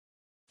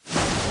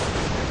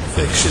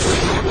fiction,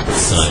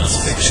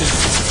 science fiction,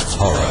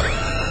 horror,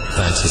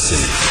 fantasy,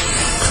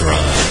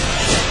 crime,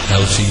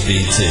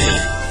 LGBT,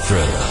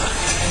 thriller.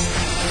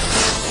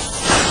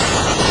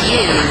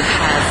 You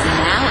have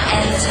now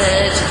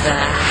entered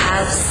the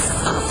House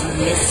of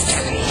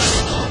Mystery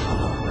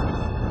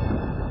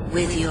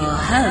with your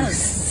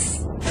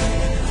hosts,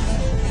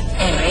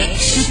 Eric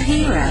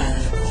Shapiro,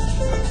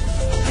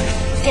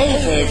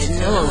 David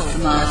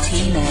North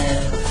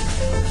Martino,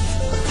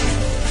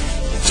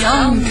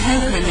 John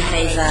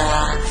Copenhaver,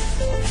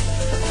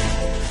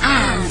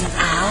 and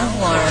Al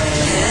Warren.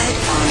 Heard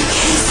on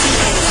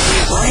KCAW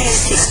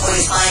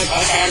 106.5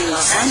 FM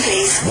Los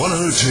Angeles,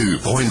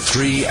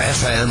 102.3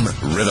 FM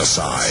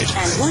Riverside,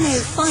 and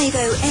 105.0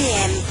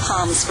 AM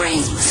Palm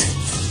Springs.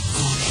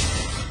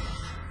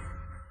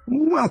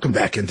 Welcome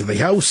back into the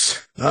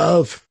House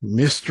of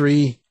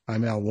Mystery.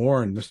 I'm Al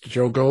Warren, Mr.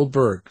 Joe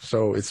Goldberg.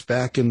 So it's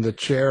back in the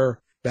chair,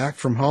 back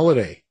from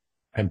holiday.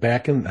 I'm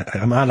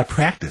out of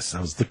practice.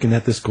 I was looking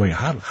at this going,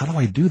 how do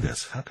I do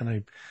this?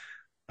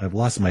 I've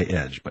lost my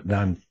edge, but now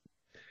I'm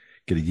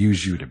going to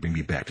use you to bring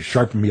me back, to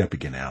sharpen me up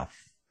again, Al.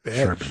 Edge.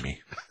 Sharpen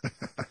me.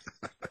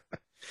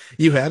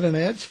 You had an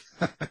edge?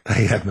 I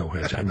have no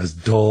edge. I'm as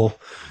dull.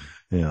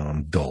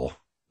 I'm dull.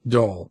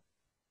 Dull.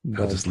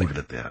 I'll just leave it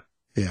at that.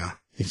 Yeah.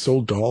 He's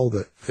so dull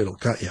that it'll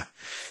cut you.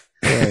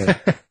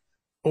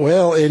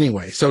 Well,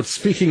 anyway, so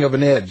speaking of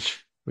an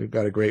edge, we've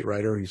got a great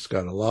writer. He's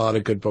got a lot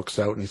of good books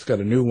out, and he's got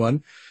a new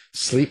one,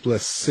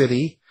 Sleepless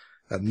City,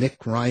 a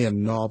Nick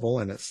Ryan novel,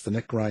 and it's the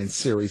Nick Ryan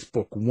series,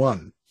 book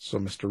 1. So,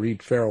 Mr.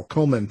 Reed Farrel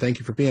Coleman, thank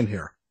you for being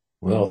here.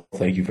 Well,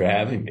 thank you for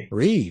having me.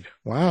 Reed,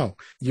 wow,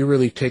 you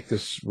really take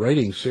this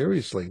writing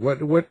seriously. What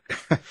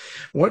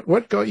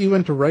got you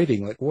into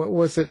writing? Like, what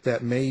was it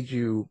that made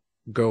you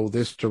go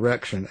this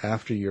direction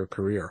after your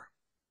career?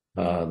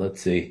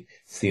 Let's see.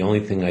 It's the only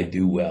thing I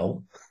do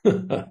well.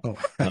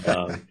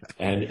 Oh.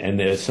 And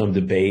there's some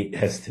debate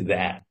as to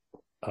that.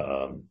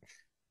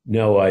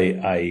 No,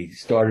 I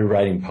started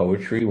writing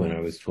poetry when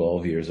I was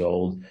 12 years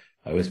old.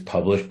 I was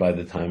published by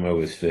the time I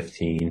was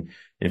 15.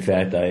 In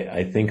fact,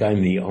 I think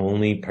I'm the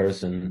only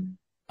person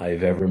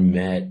I've ever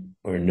met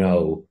or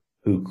know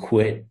who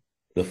quit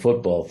the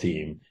football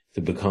team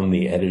to become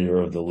the editor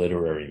of the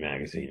literary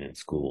magazine in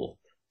school.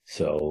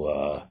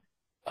 So,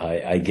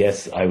 I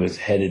guess I was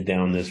headed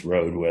down this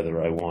road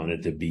whether I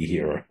wanted to be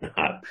here or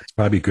not.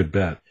 Probably a good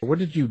bet. What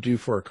did you do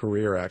for a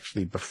career,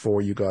 actually,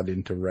 before you got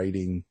into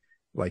writing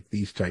like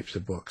these types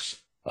of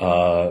books?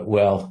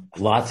 Well,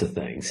 lots of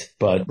things,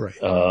 but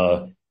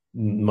right.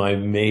 My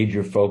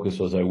major focus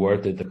was I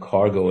worked at the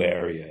cargo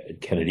area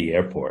at Kennedy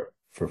Airport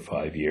for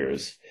 5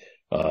 years.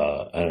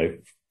 And I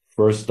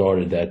first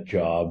started that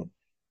job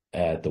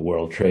at the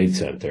World Trade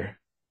Center,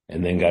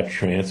 and then got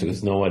transferred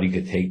because nobody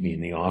could take me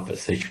in the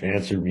office. They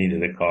transferred me to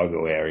the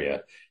cargo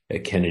area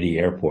at Kennedy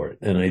Airport.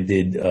 And I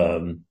did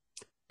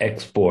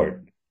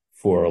export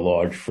for a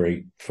large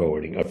French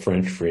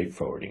freight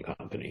forwarding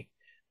company.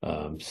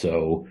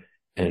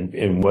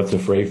 And what's a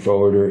freight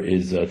forwarder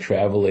is a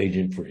travel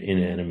agent for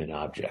inanimate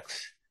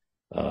objects.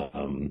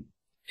 And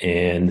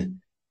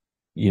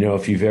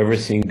if you've ever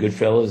seen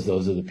Goodfellas,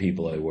 those are the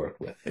people I work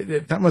with.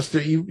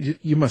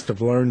 You must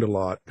have learned a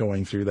lot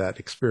going through that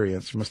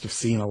experience. You must have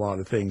seen a lot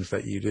of things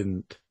that you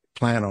didn't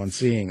plan on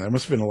seeing. There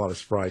must have been a lot of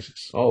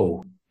surprises.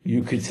 Oh,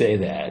 you could say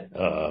that.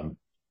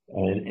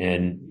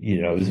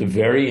 It was a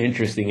very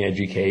interesting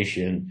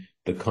education,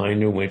 the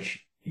kind of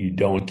which you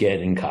don't get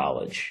in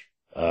college.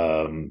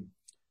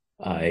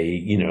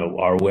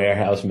 Our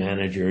warehouse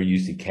manager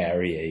used to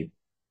carry a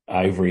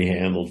ivory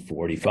handled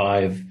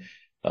 45.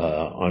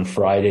 On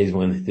Fridays,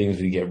 when things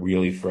would get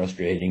really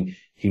frustrating,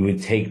 he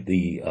would take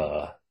the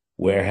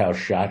warehouse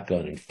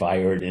shotgun and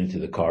fire it into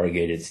the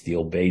corrugated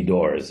steel bay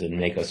doors and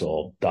make us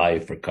all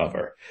dive for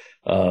cover.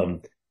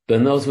 Then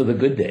those were the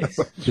good days.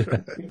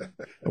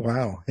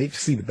 Wow. Hate to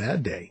see the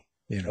bad day.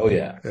 Oh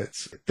yeah.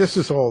 This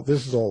is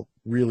all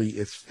really,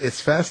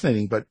 it's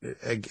fascinating. But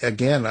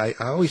again, I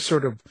always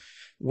sort of,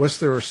 was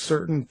there a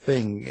certain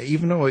thing,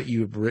 even though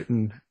you've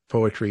written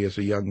poetry as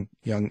a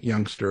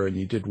youngster and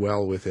you did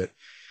well with it,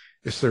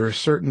 is there a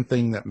certain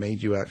thing that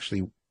made you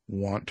actually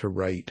want to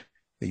write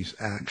these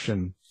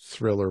action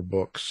thriller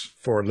books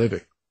for a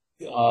living?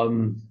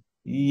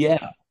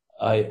 Yeah.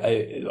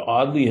 I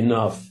oddly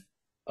enough,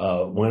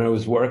 when I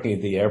was working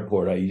at the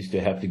airport, I used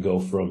to have to go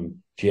from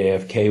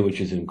JFK,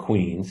 which is in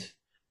Queens,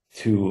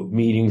 to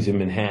meetings in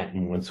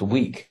Manhattan once a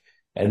week.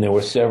 And there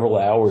were several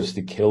hours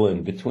to kill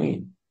in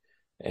between.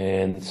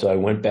 And so I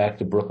went back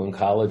to Brooklyn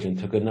College and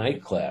took a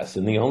night class.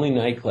 And the only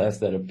night class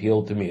that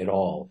appealed to me at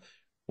all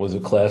was a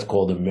class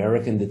called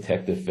American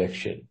Detective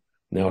Fiction.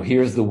 Now,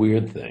 here's the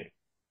weird thing.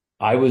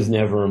 I was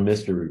never a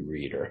mystery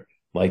reader.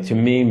 Like, to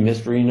me,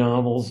 mystery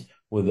novels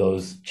were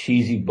those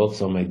cheesy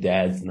books on my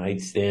dad's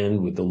nightstand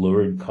with the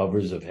lurid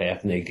covers of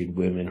half-naked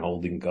women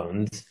holding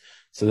guns.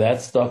 So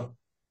that stuff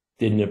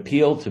didn't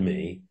appeal to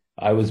me.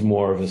 I was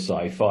more of a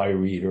sci-fi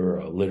reader,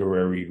 a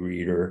literary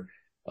reader.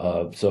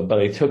 But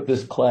I took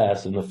this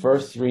class, and the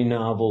first 3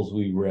 novels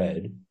we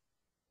read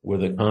were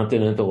The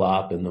Continental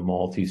Op and The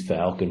Maltese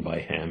Falcon by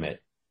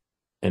Hammett.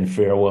 and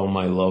Farewell,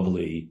 My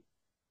Lovely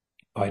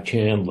by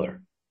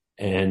Chandler.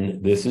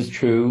 And this is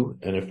true.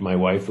 And if my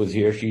wife was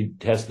here, she'd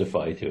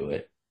testify to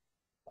it.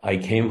 I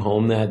came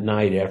home that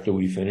night after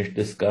we finished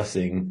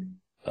discussing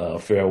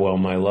Farewell,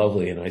 My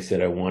Lovely, and I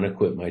said, I want to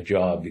quit my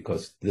job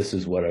because this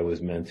is what I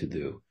was meant to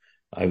do.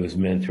 I was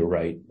meant to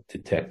write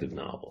detective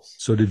novels.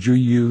 So did you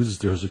use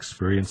those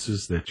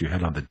experiences that you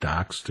had on the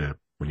docks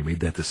when you made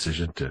that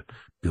decision to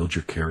build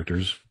your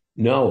characters?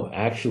 No,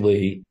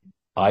 actually,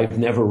 I've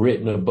never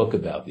written a book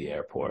about the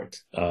airport.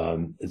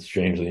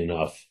 Strangely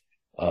enough,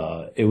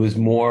 it was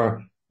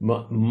more,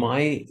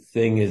 my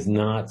thing is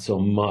not so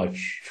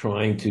much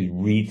trying to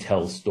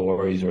retell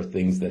stories or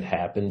things that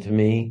happened to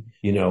me.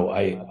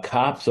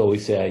 Cops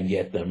always say I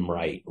get them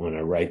right when I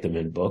write them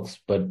in books,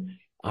 but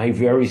I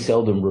very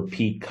seldom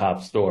repeat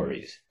cop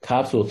stories.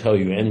 Cops will tell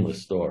you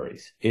endless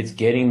stories. It's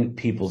getting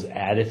people's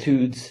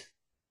attitudes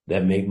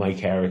that make my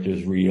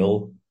characters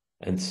real.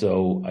 And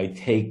so I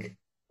take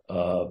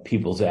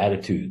people's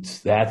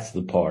attitudes. That's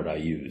the part I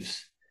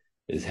use,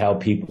 is how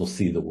people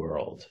see the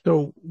world.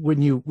 So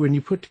when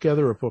you put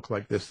together a book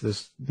like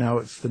this now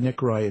it's the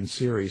Nick Ryan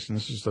series, and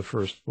this is the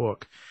first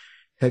book.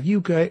 Have you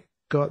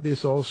got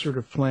this all sort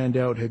of planned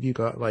out? Have you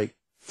got like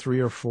 3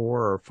 or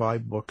 4 or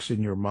 5 books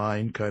in your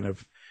mind kind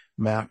of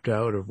mapped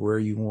out of where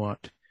you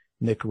want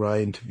Nick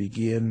Ryan to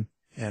begin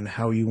and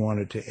how you want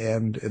it to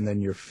end, and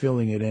then you're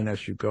filling it in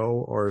as you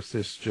go? Or is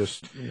this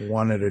just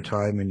one at a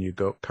time and you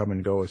come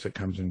and go as it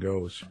comes and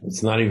goes?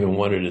 It's not even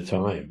one at a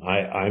time.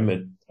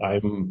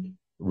 I'm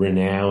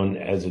renowned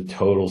as a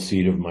total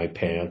seat of my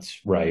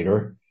pants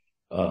writer.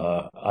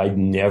 I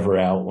never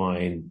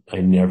outline.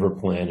 I never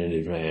plan in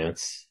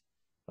advance.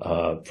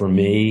 For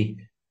me,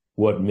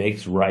 what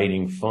makes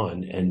writing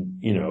fun, and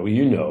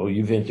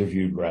you've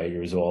interviewed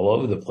writers all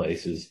over the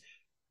places.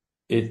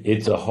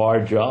 It's a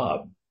hard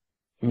job.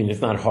 I mean,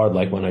 it's not hard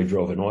like when I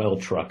drove an oil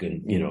truck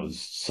in,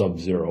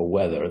 sub-zero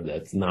weather.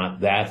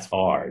 That's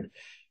hard,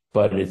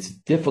 but it's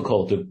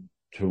difficult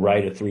to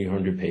write a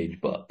 300-page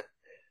book.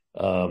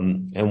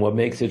 And what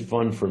makes it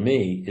fun for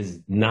me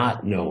is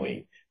not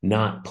knowing,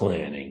 not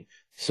planning.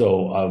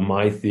 So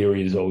my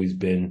theory has always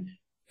been,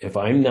 if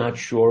I'm not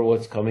sure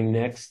what's coming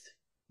next,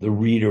 the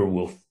reader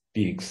will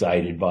be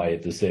excited by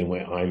it the same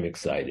way I'm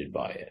excited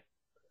by it.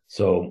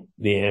 So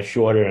the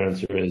shorter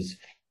answer is,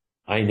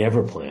 I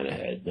never plan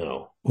ahead,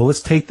 no. Well,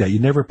 let's take that. You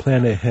never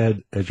plan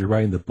ahead as you're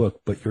writing the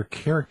book, but your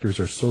characters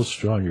are so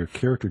strong. Your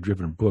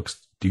character-driven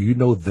books. Do you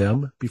know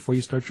them before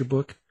you start your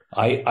book?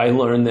 I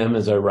learn them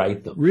as I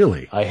write them.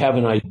 Really? I have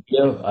an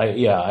idea.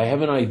 I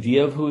have an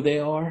idea of who they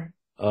are.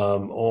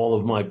 All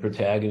of my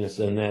protagonists,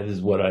 and that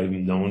is what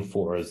I'm known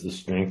for, as the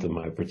strength of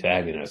my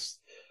protagonists,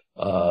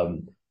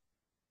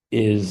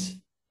 is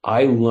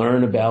I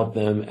learn about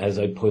them as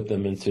I put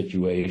them in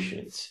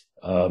situations.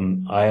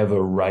 I have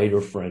a writer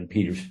friend,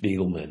 Peter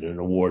Spiegelman, an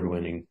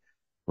award-winning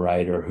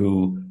writer,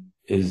 who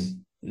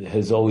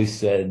has always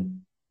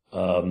said,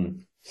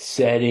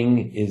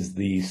 setting is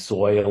the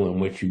soil in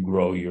which you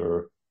grow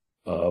your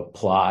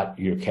plot,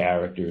 your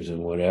characters,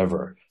 and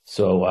whatever.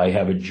 So I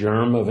have a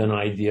germ of an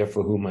idea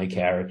for who my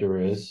character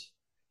is.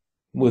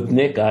 With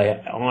Nick, I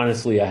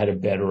had a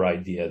better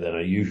idea than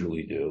I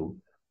usually do.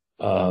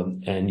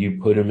 And you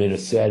put him in a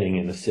setting,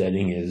 and the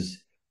setting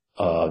is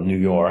New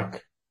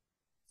York,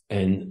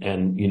 and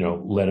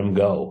let him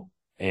go.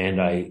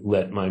 And I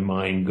let my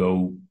mind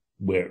go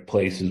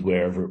places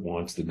wherever it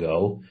wants to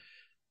go.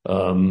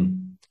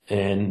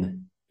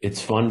 And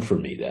it's fun for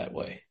me that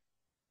way.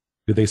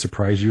 Do they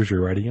surprise you as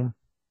you're writing them?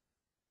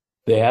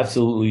 They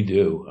absolutely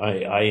do.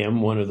 I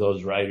am one of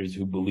those writers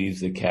who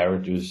believes that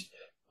characters,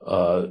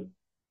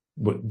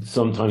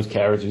 sometimes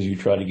characters you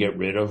try to get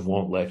rid of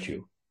won't let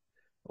you.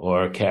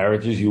 Or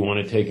characters you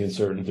want to take in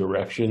certain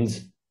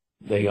directions,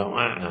 they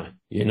go,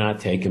 you're not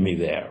taking me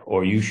there,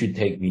 or you should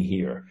take me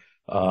here.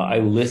 I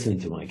listen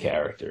to my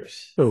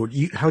characters. So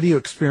how do you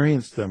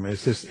experience them?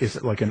 Is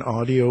it like an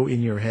audio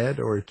in your head,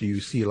 or do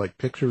you see like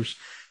pictures?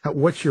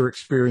 What's your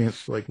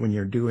experience like when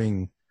you're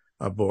doing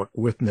a book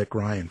with Nick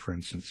Ryan, for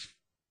instance?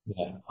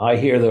 Yeah, I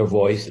hear their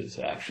voices,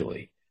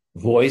 actually.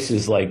 Voice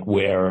is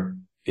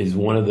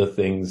one of the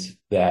things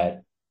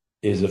that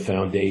is a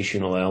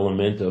foundational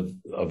element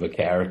of a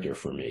character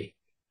for me.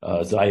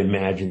 So I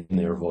imagine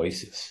their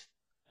voices.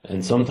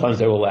 And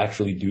sometimes I will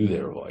actually do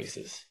their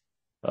voices,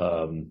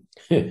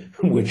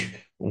 which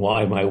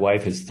why my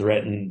wife has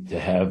threatened to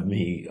have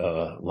me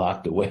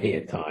locked away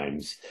at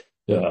times,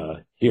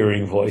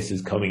 hearing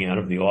voices coming out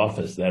of the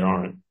office that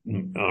aren't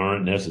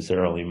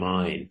necessarily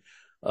mine.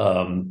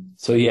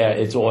 So yeah,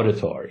 it's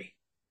auditory.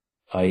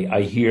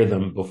 I hear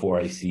them before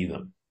I see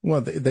them.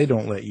 Well, they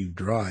don't let you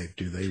drive,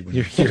 do they, when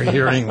you're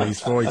hearing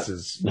these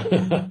voices?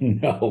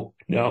 No.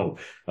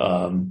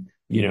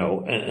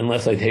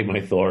 Unless I take my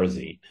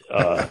Thorazine.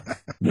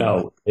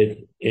 No,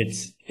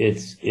 it's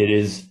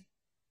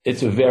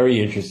a very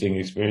interesting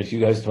experience.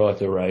 You guys talk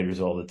to writers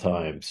all the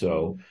time.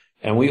 So,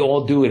 and we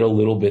all do it a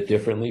little bit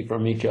differently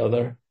from each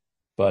other.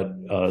 But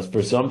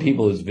for some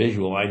people, it's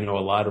visual. I know a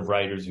lot of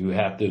writers who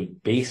have to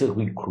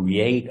basically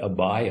create a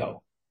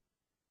bio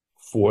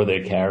for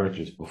their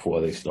characters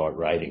before they start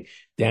writing,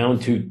 down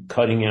to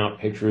cutting out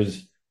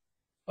pictures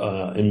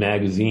in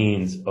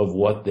magazines of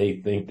what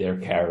they think their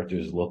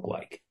characters look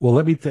like. Well,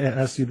 let me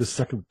ask you the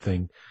second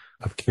thing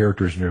of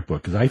characters in your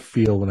book, because I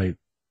feel when I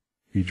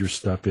read your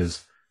stuff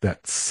is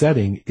that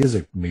setting is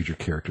a major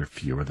character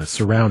for you, or the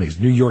surroundings.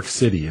 New York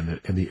City and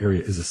the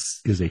area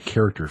is a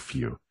character for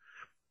you.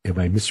 Am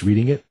I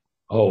misreading it?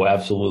 Oh,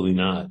 absolutely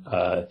not.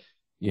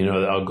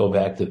 I'll go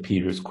back to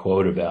Peter's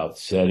quote about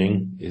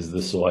setting is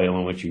the soil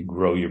on which you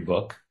grow your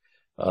book.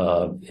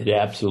 It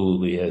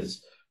absolutely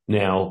is.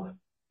 Now,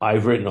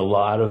 I've written a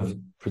lot of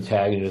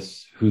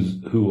protagonists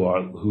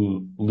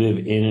who live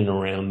in and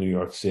around New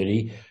York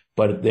City,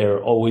 but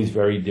they're always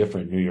very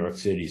different New York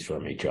cities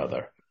from each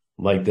other.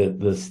 Like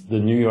the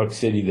New York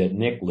City that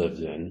Nick lives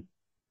in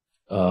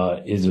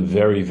is a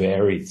very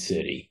varied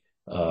city.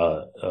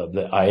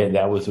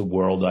 That was a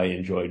world I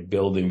enjoyed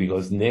building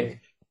because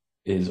Nick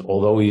is,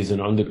 although he's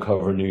an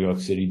undercover New York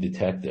City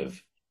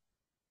detective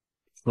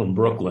from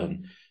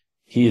Brooklyn,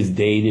 he has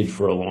dated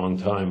for a long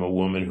time a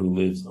woman who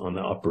lives on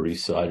the Upper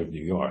East Side of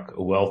New York,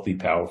 a wealthy,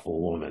 powerful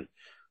woman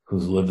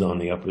who's lived on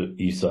the Upper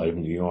East Side of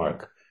New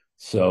York.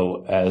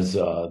 So as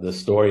the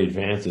story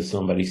advances,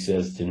 somebody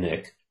says to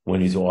Nick, when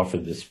he's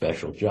offered this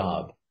special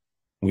job,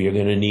 we are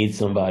going to need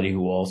somebody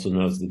who also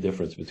knows the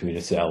difference between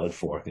a salad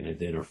fork and a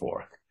dinner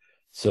fork.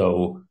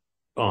 So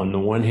on the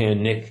one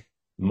hand, Nick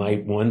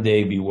might one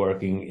day be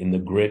working in the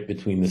grit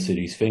between the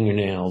city's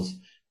fingernails,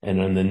 and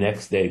on the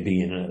next day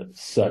be in a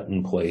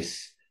Sutton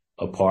Place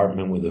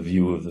apartment with a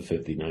view of the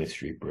 59th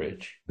Street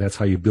Bridge. That's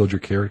how you build your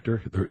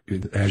character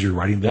as you're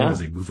writing them, as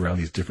they move around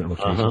these different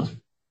locations?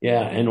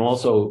 Yeah, and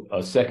also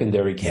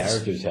secondary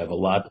characters have a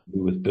lot to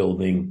do with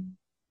building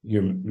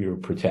your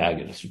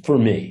protagonist, for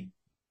me.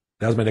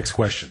 That was my next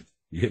question.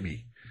 You hit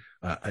me.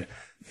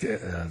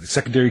 The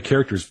secondary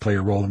characters play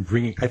a role in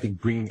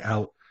bringing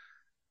out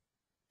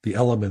the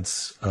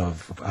elements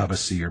of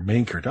obviously your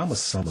main character. I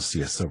almost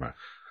see a sort of a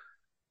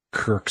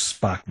Kirk,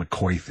 Spock,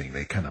 McCoy thing.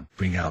 They kind of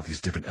bring out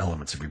these different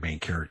elements of your main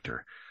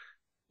character.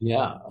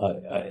 Yeah,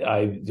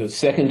 the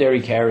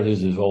secondary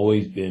characters have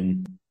always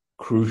been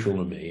crucial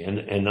to me,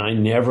 and I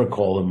never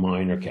call them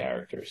minor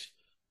characters.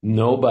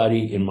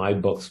 Nobody in my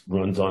books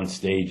runs on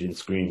stage and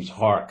screams,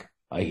 "Hark,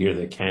 I hear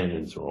the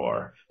cannons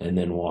roar," and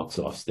then walks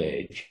off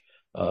stage.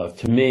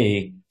 To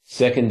me,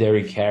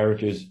 secondary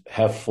characters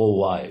have full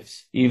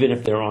lives, even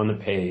if they're on the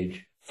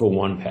page for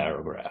one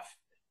paragraph.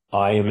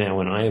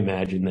 When I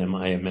imagine them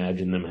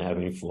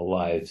having full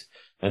lives.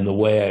 And the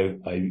way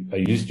I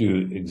used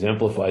to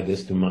exemplify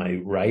this to my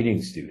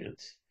writing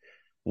students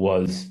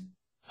was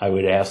I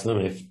would ask them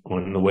if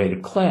on the way to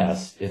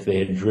class, if they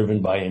had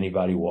driven by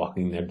anybody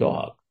walking their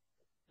dog.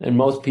 And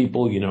most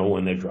people,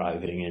 when they're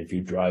driving, and if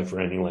you drive for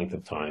any length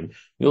of time,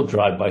 you'll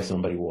drive by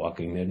somebody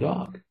walking their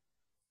dog.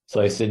 So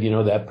I said,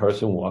 that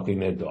person walking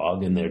their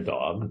dog and their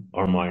dog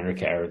are minor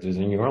characters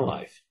in your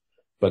life.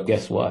 But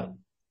guess what?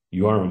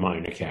 You're a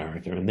minor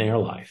character in their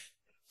life.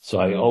 So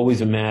I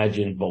always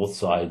imagine both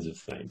sides of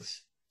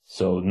things.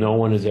 So no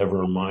one is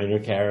ever a minor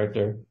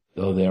character,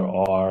 though there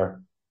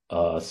are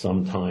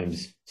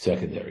sometimes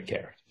secondary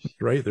characters.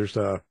 Right.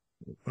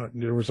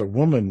 There was a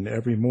woman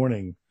every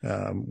morning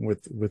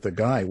with a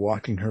guy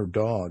walking her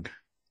dog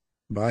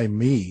by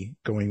me,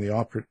 going the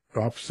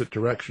opposite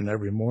direction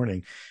every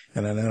morning.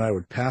 And then I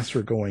would pass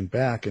her going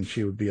back, and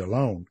she would be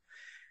alone.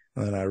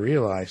 And then I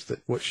realized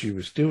that what she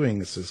was doing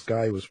is this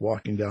guy was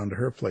walking down to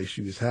her place.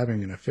 She was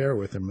having an affair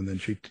with him, and then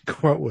she'd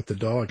go out with the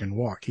dog and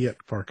walk. He had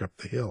to park up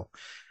the hill.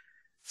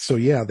 So,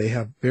 yeah, they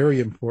have very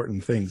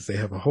important things. They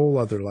have a whole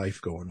other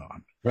life going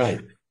on.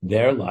 Right.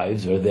 Their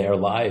lives are their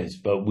lives,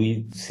 but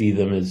we see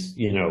them as,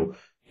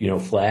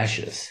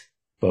 flashes.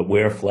 But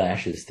we're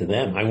flashes to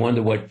them. I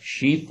wonder what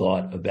she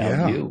thought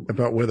about you.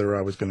 About whether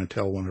I was going to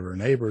tell one of her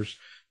neighbors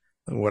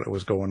what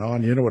was going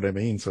on. You know what I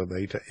mean? So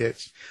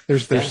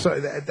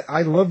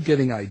I love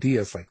getting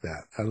ideas like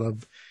that. I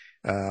love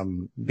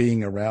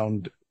being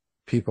around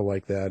people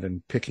like that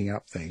and picking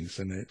up things.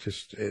 And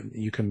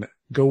you can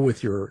go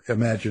with your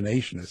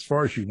imagination as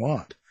far as you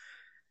want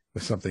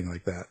with something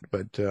like that.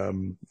 But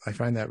I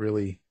find that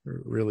really,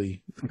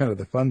 really kind of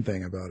the fun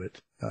thing about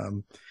it.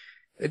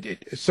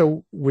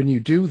 So when you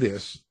do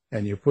this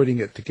and you're putting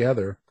it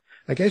together,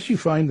 I guess you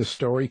find the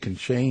story can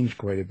change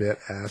quite a bit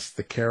as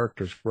the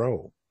characters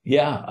grow.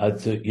 Yeah.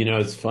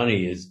 It's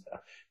funny is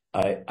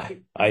I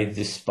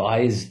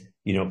despise,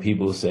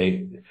 people who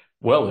say,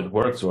 well, it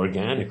works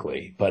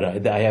organically,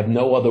 but I have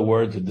no other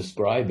word to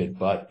describe it,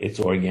 but it's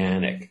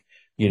organic.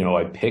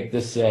 I pick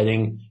the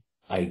setting.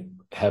 I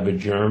have a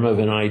germ of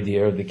an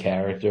idea of the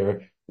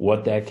character.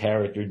 What that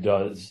character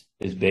does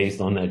is based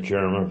on that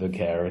germ of the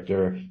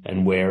character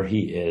and where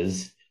he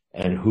is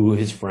and who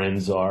his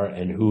friends are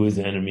and who his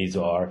enemies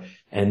are.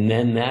 And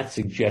then that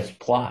suggests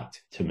plot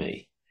to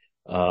me.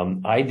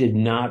 If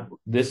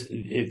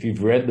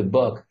you've read the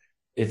book,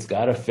 it's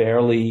got a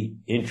fairly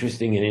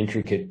interesting and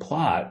intricate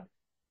plot.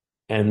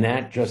 And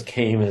that just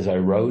came as I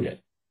wrote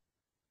it.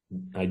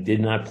 I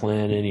did not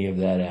plan any of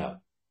that out.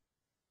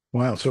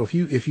 Wow. So if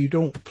you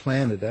don't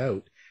plan it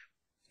out,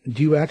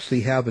 do you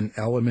actually have an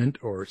element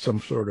or some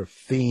sort of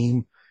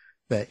theme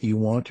that you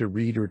want a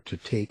reader to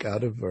take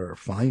out of or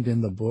find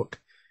in the book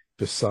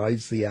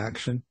besides the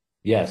action?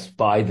 Yes,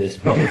 buy this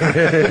book.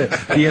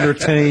 Be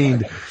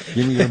entertained.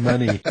 Give me your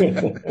money.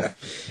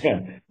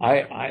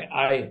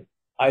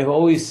 I've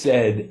always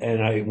said,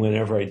 and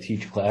whenever I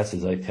teach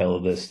classes, I tell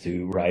this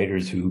to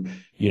writers who,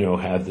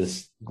 have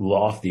this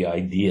lofty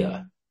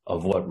idea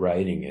of what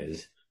writing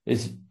is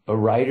a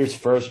writer's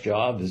first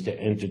job is to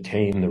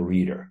entertain the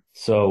reader.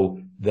 So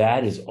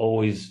that is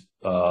always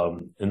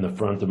in the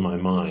front of my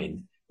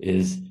mind.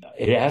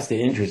 It has to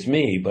interest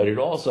me, but it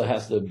also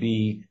has to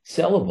be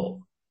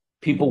sellable.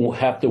 People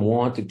have to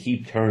want to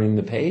keep turning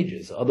the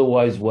pages.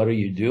 Otherwise, what are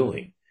you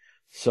doing?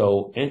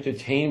 So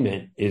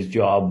entertainment is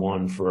job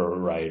one for a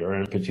writer,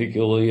 and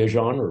particularly a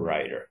genre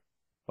writer.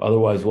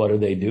 Otherwise, what are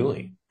they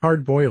doing?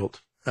 Hard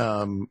boiled.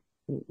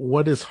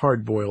 What is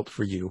hard boiled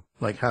for you?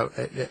 Like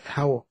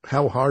how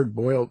hard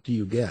boiled do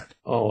you get?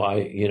 Oh,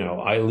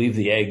 I leave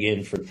the egg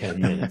in for 10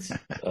 minutes.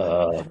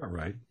 All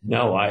right.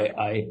 No,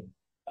 I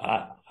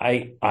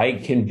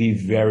can be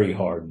very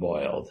hard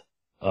boiled,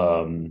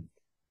 and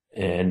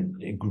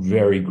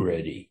very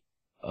gritty.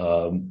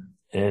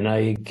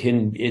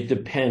 It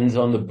depends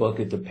on the book.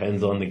 It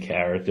depends on the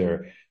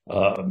character.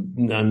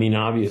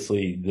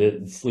 Obviously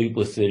the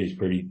Sleepless City is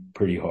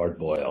pretty hard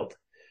boiled,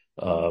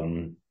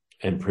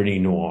 and pretty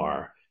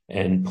noir.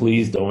 And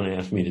please don't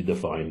ask me to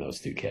define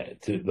those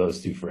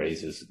two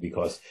phrases,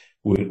 because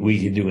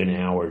we could do an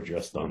hour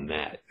just on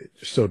that.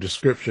 So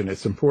description,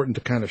 it's important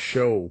to kind of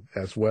show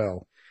as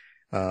well.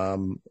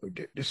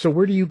 So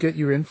where do you get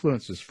your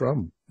influences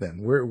from then?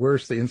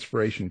 Where's the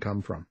inspiration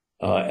come from?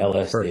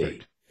 LSD.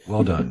 Perfect.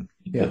 Well done.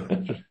 Yeah.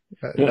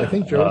 I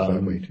think Joe's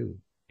that way too.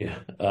 Yeah.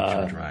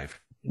 Drive.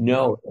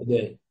 No,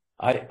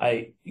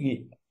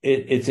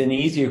 it's an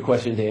easier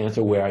question to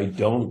answer where I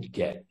don't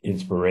get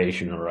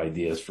inspiration or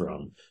ideas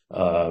from.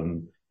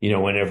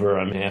 Whenever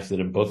I'm asked at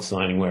a book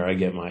signing where I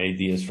get my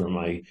ideas from,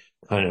 I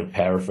kind of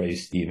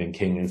paraphrase Stephen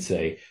King and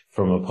say,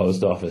 from a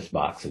post office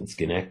box in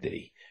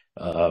Schenectady.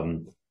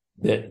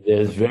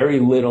 There's very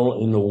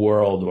little in the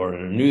world or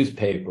in a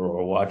newspaper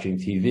or watching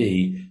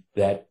TV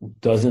that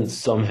doesn't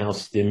somehow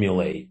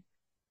stimulate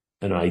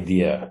an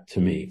idea to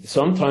me.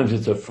 Sometimes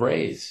it's a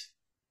phrase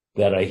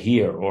that I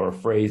hear or a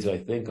phrase I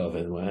think of,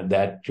 and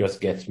that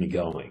just gets me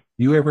going.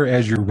 You ever,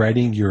 as you're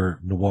writing your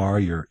noir,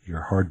 your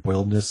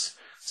hard-boiledness,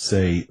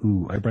 say,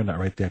 ooh, I better not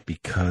write that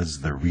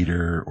because the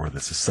reader or the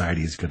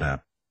society is going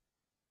to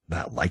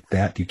not like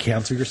that? Do you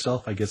cancel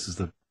yourself, I guess is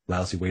the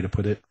lousy way to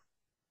put it?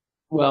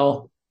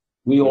 Well,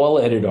 we all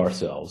edit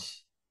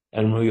ourselves,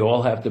 and we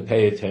all have to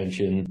pay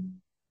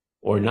attention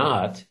or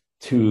not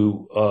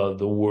to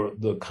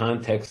the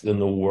context in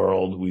the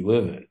world we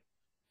live in.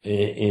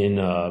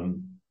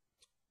 In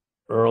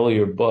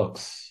earlier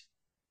books,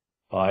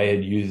 I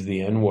had used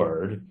the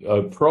N-word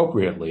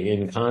appropriately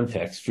in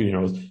context.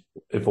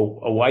 If a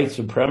white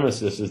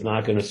supremacist is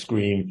not going to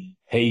scream,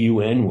 "Hey, you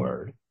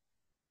N-word,"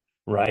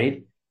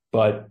 right?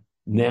 But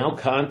now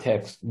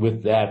context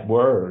with that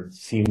word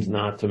seems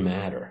not to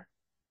matter.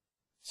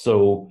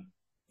 So,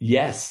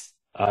 yes,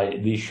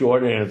 the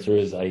short answer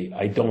is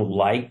I don't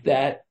like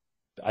that.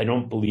 I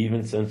don't believe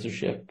in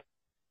censorship.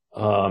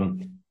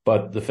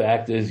 But the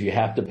fact is you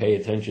have to pay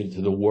attention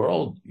to the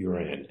world you're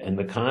in and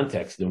the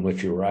context in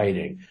which you're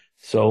writing.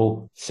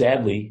 So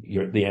sadly,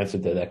 the answer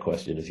to that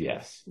question is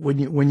yes.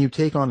 When you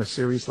take on a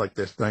series like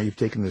this, now you've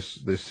taken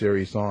this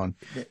series on,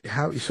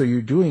 so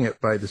you're doing it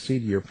by the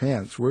seat of your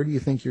pants. Where do you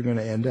think you're going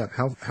to end up?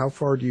 How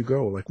far do you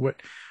go? Like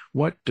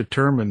what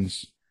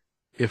determines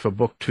if a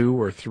book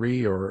 2 or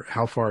 3 or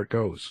how far it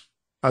goes,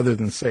 other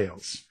than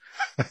sales?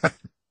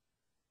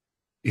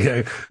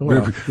 Yeah,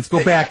 well, let's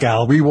go back,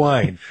 Al.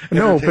 Rewind.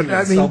 No, but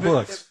I mean, sell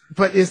books.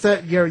 But is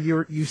that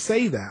you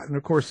say that, and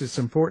of course it's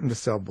important to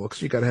sell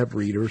books. You got to have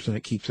readers, and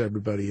it keeps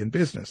everybody in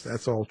business.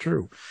 That's all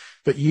true.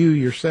 But you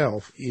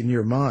yourself, in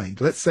your mind,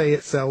 let's say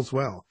it sells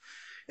well,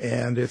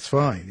 and it's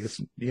fine.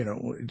 It's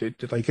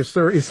like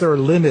is there a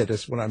limit?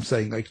 Is what I'm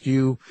saying. Like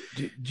do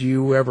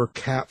you ever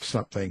cap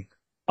something?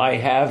 I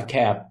have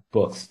capped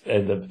books.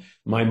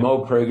 My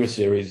Mo Prager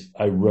series,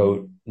 I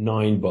wrote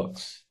 9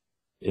 books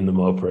in the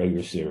Mo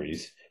Prager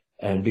series.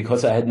 And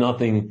because I had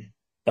nothing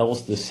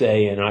else to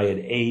say, and I had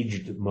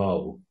aged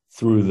Mo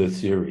through the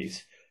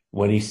series.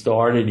 When he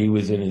started, he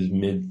was in his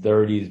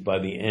mid-30s. By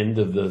the end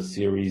of the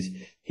series,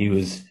 he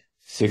was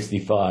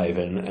 65.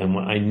 And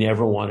I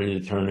never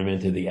wanted to turn him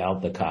into the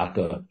Al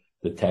Takaka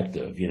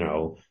detective,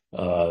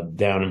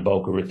 down in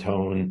Boca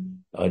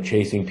Raton,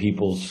 chasing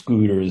people's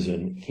scooters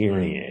and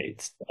hearing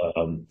aids.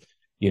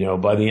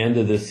 By the end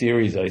of the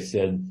series, I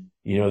said,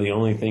 the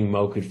only thing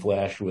Mo could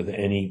flash with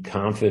any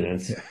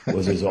confidence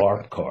was his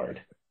art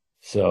card.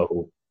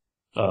 So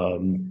I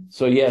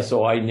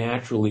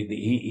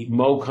naturally,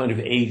 Mo kind of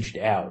aged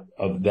out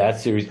of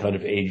that series, kind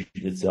of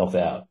aged itself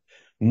out.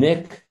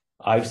 Nick,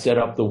 I've set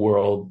up the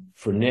world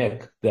for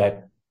Nick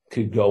that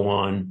could go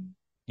on,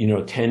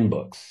 10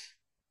 books,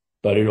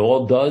 but it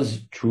all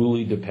does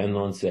truly depend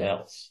on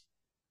sales.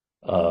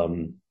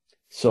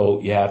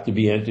 So you have to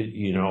be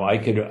I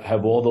could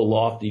have all the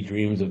lofty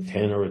dreams of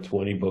 10 or a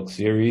 20 book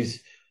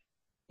series.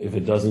 If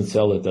it doesn't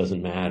sell, it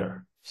doesn't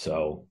matter.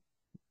 So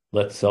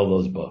let's sell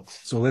those books.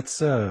 So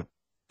let's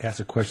ask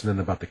a question then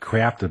about the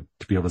craft to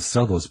be able to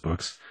sell those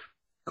books.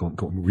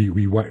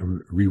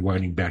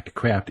 Rewinding back to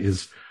craft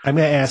I'm going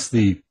to ask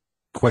the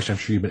question I'm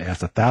sure you've been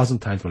asked 1,000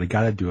 times, but I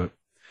got to do it.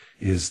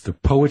 Is the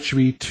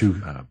poetry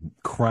to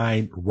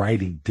crime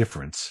writing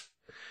difference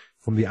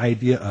from the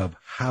idea of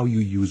how you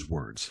use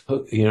words?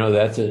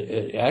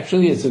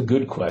 Actually, it's a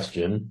good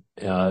question.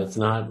 It's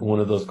not one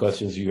of those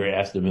questions you're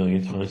asked a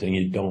million times and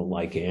you don't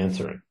like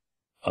answering.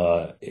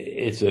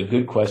 It's a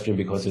good question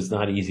because it's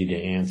not easy to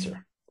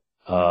answer.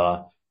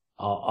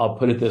 I'll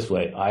put it this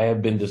way. I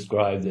have been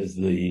described as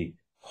a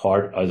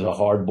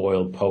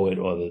hard-boiled poet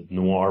or the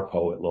noir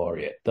poet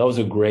laureate. Those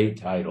are great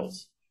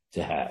titles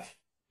to have.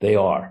 They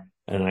are,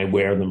 and I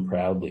wear them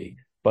proudly,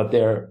 but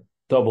they're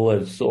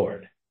double-edged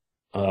sword.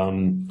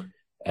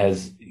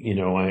 As you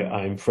know,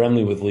 I'm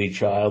friendly with Lee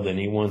Child, and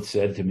he once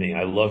said to me,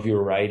 "I love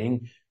your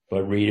writing,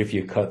 but Reed, if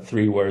you cut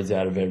 3 words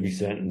out of every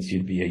sentence,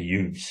 you'd be a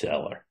huge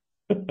seller."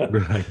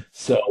 Right.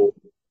 So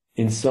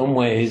in some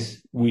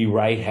ways, we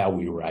write how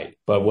we write.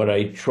 But what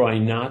I try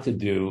not to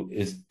do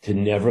is to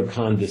never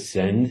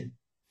condescend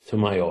to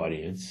my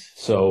audience.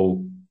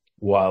 So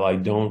while I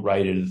don't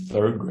write at a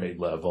 3rd grade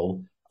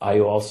level, I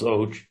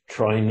also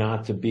try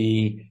not to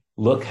be,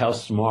 look how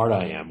smart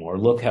I am or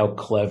look how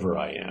clever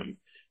I am.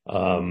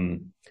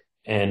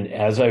 And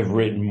as I've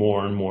written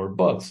more and more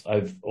books,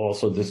 I've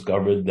also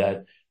discovered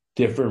that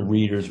different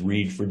readers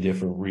read for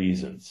different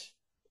reasons.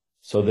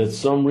 So that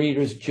some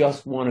readers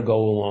just want to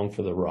go along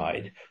for the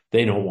ride.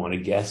 They don't want to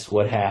guess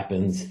what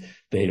happens.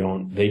 They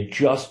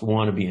just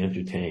want to be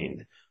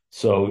entertained.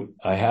 So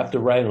I have to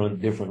write on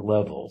different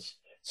levels.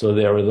 So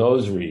there are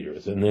those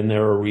readers. And then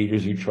there are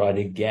readers who try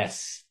to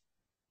guess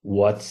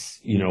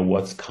what's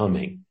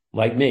coming.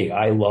 Like me,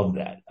 I love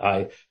that.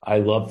 I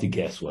love to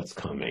guess what's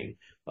coming.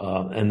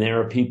 And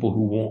there are people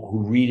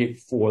who read it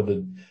for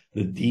the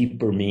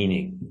deeper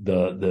meaning,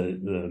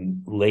 the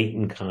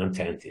latent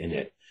content in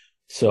it.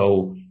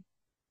 So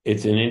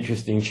it's an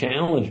interesting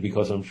challenge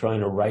because I'm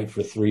trying to write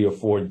for 3 or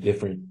 4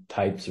 different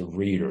types of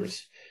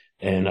readers.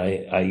 And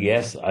I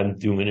guess I'm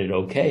doing it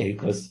okay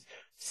because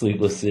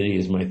Sleepless City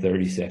is my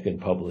 32nd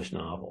published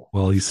novel.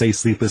 Well, you say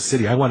Sleepless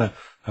City. I want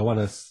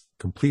to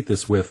complete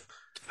this with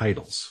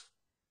titles.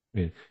 I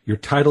mean, your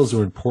titles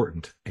are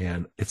important,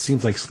 and it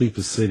seems like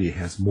Sleepless City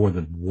has more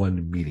than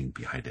one meaning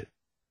behind it.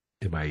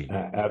 Am I?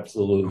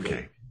 Absolutely.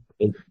 Okay.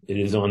 It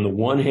is on the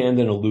one hand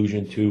an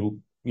allusion to,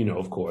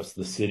 of course,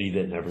 the city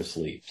that never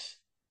sleeps.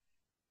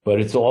 But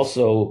it's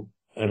also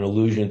an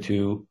allusion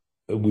to,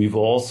 we've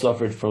all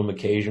suffered from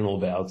occasional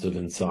bouts of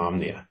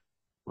insomnia,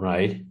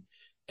 right?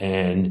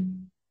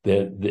 And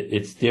that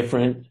it's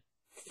different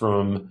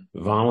from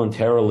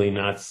voluntarily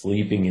not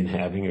sleeping and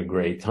having a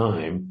great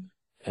time.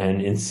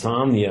 And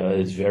insomnia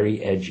is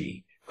very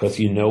edgy because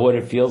you know what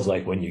it feels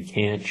like when you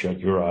can't shut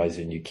your eyes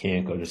and you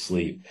can't go to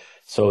sleep.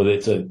 So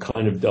it's a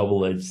kind of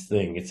double-edged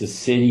thing. It's a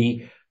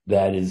city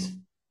that is,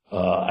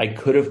 I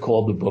could have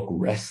called the book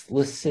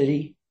Restless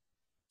City.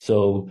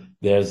 So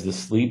there's the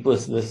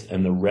sleeplessness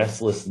and the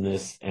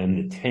restlessness and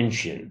the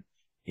tension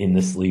in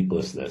the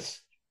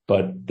sleeplessness.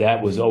 But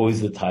that was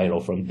always the title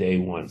from day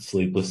one,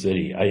 Sleepless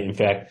City. In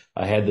fact,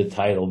 I had the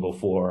title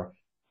before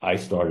I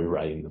started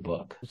writing the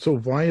book. So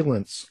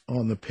violence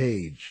on the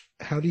page,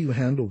 how do you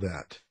handle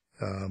that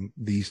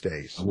these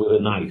days? With a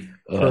knife.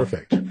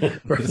 Perfect.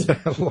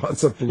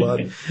 Lots of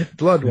blood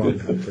on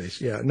that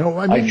face. Yeah. No,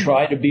 I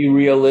try to be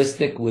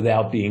realistic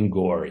without being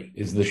gory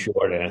is the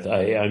short answer.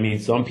 I mean,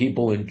 some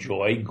people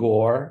enjoy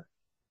gore.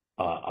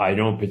 I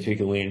don't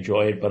particularly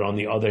enjoy it. But on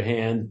the other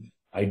hand,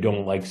 I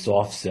don't like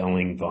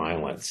soft-selling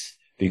violence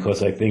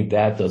because I think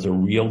that does a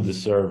real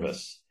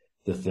disservice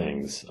to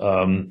things.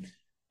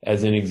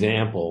 As an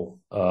example,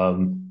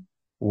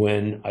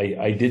 when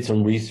I did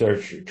some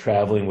research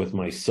traveling with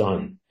my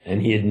son, and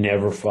he had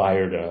never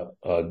fired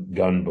a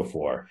gun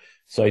before.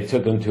 So I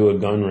took him to a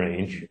gun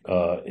range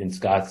in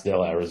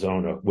Scottsdale,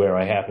 Arizona, where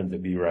I happen to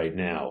be right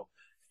now.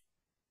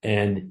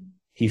 And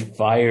he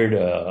fired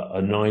a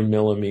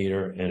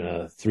 9mm and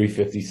a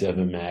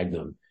 .357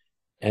 Magnum.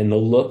 And the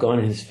look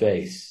on his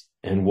face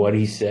and what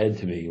he said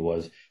to me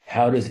was,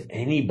 how does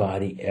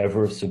anybody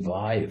ever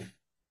survive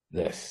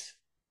this?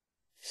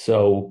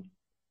 So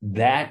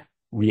that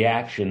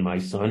reaction my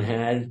son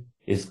had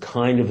is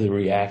kind of the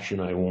reaction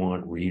I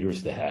want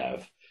readers to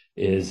have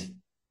is,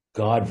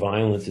 God,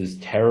 violence is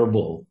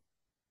terrible,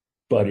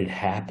 but it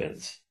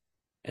happens.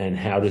 And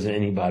how does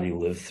anybody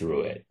live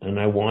through it? And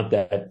I want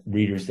that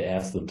readers to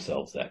ask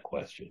themselves that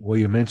question. Well,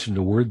 you mentioned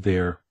a word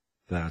there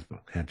that I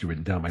had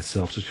written down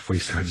myself just before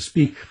you started to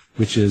speak,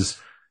 which is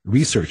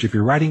research. If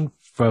you're writing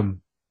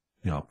from,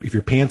 if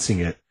you're pantsing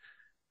it,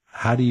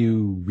 how do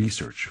you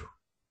research?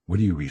 What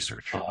do you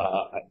research?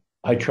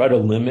 I try to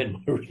limit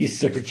my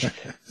research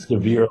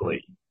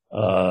severely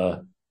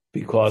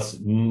because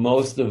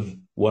most of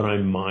what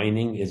I'm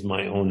mining is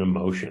my own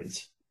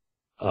emotions.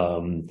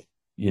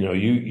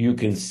 you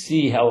can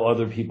see how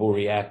other people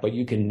react, but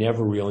you can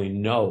never really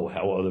know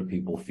how other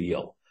people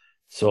feel.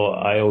 So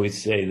I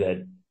always say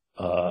that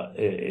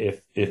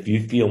if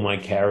you feel my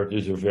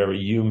characters are very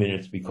human,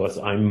 it's because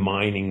I'm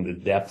mining the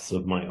depths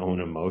of my own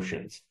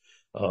emotions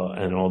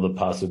and all the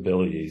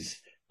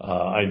possibilities.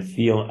 I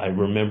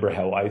remember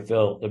how I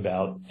felt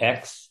about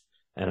X,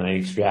 and I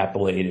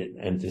extrapolate it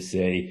and to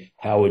say,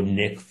 how would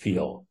Nick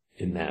feel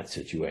in that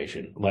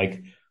situation?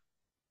 Like,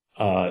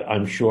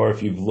 I'm sure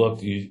if you've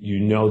looked, you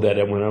know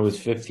that when I was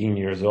 15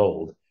 years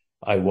old,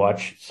 I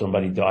watched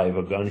somebody die of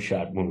a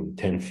gunshot wound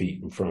 10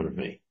 feet in front of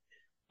me.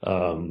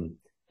 And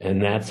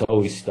that's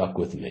always stuck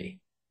with me.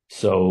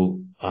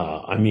 So,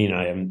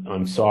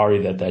 I'm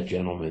sorry that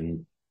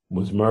gentleman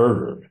was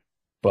murdered,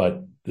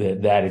 but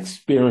that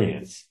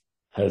experience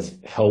has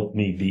helped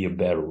me be a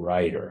better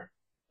writer.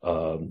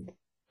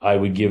 I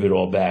would give it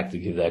all back to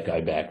give that guy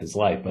back his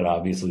life, but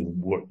obviously,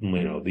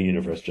 the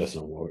universe just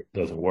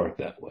doesn't work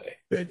that way.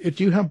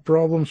 Do you have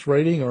problems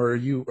writing, or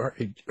or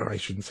I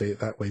shouldn't say it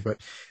that way,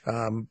 but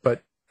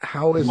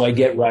how is... Do I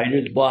get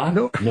writer's block?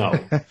 No.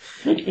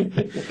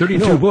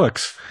 32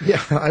 books.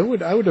 Yeah, I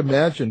would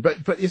imagine,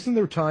 but isn't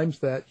there times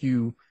that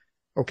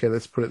okay,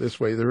 let's put it this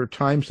way. There are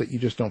times that you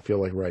just don't feel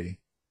like writing.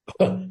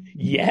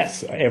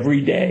 Yes,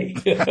 every day.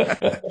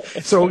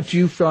 So do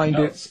you find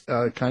it's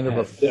kind of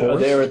a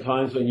force? There are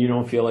times when you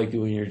don't feel like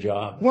doing your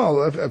job.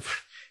 Well,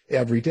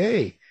 every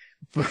day.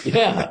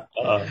 Yeah.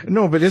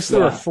 No, but is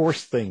there a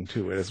forced thing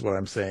to it, is what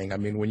I'm saying. I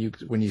mean, when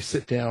you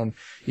sit down,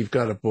 you've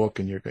got a book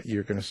and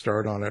you're going to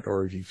start on it,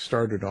 or you've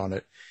started on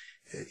it,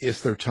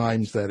 is there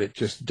times that it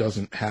just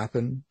doesn't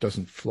happen,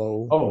 doesn't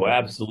flow? Oh,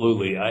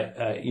 absolutely.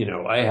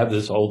 I have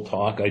this whole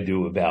talk I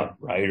do about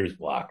writer's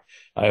block.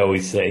 I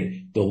always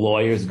say the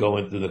lawyers go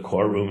into the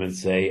courtroom and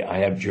say, I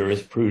have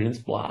jurisprudence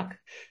block.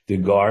 The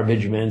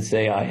garbage men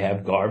say, I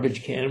have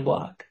garbage can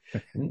block.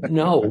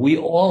 No, we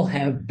all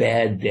have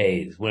bad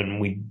days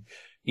when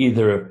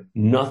either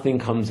nothing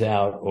comes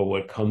out or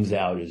what comes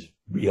out is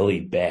really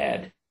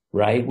bad,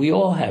 right? We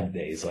all have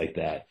days like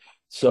that.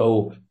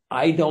 So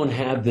I don't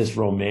have this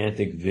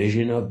romantic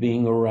vision of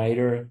being a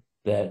writer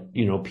that,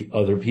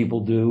 other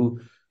people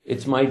do.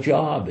 It's my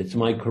job. It's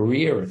my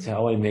career. It's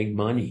how I make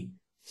money.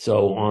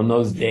 So on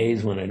those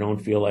days when I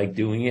don't feel like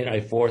doing it, I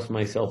force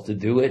myself to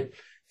do it.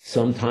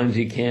 Sometimes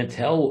you can't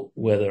tell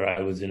whether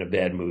I was in a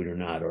bad mood or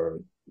not,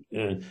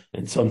 and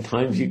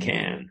sometimes you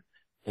can.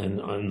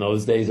 And on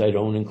those days, I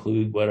don't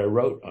include what I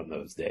wrote on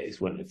those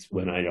days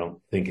when I don't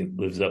think it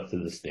lives up to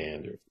the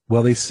standard.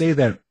 Well, they say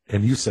that,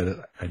 and you said it,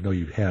 I know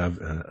you have,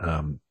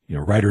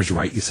 writers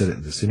write, you said it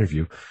in this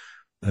interview,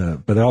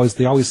 but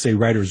they always say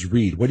writers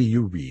read. What do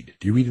you read?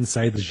 Do you read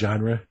inside the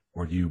genre,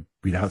 or do you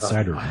read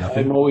outside, or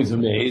nothing? I'm always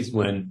amazed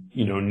when,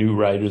 new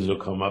writers will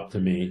come up to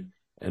me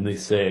and they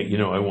say,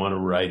 I want to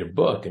write a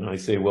book. And I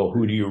say, well,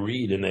 who do you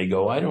read? And they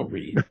go, I don't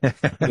read. I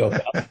go,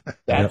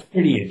 that's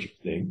pretty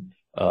interesting.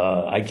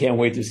 I can't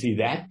wait to see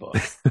that book.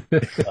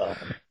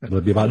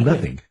 It'll be about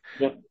nothing.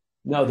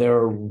 No, there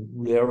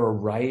are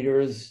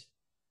writers.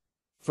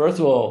 First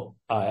of all,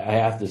 I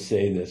have to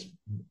say this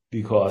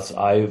because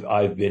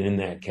I've been in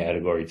that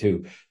category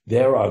too.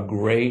 There are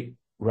great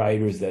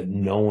writers that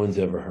no one's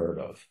ever heard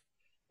of.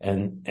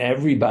 And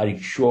everybody,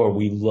 sure,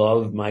 we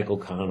love Michael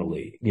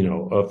Connelly,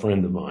 a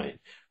friend of mine.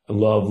 I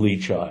love Lee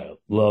Child,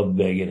 love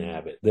Megan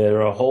Abbott. There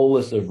are a whole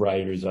list of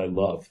writers I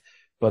love,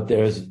 but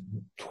there's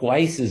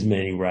twice as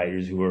many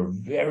writers who are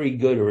very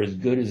good, or as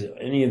good as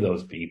any of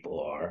those people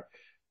are.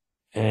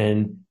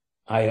 And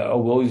I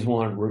always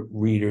want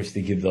readers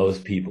to give those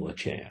people a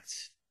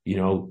chance.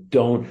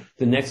 The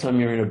next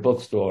time you're in a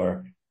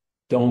bookstore,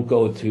 don't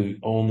go to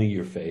only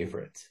your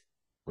favorites,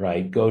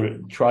 right?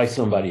 Try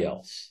somebody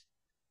else.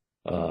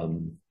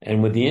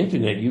 And with the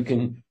internet, you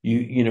can,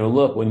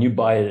 look, when you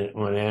buy it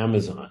on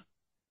Amazon,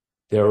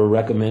 there are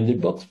recommended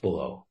books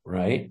below,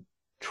 right?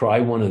 Try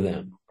one of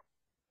them.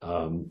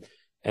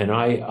 And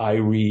I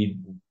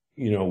read,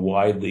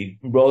 widely,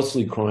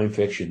 mostly crime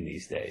fiction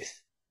these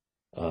days.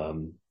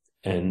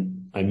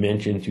 And I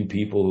mentioned two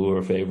people who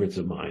are favorites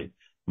of mine,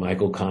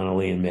 Michael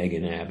Connelly and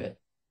Megan Abbott.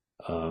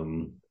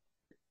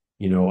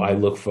 I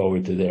look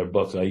forward to their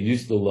books. I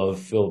used to love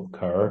Philip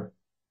Kerr.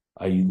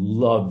 I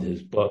loved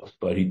his books,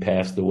 but he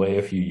passed away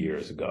a few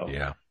years ago.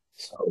 Yeah.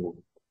 So,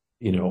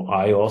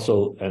 I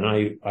also, and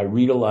I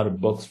read a lot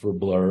of books for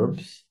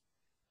blurbs,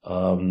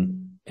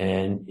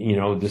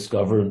 and,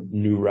 discover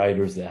new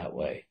writers that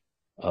way.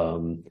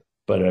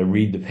 But I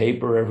read the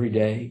paper every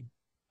day.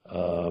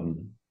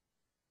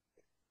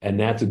 And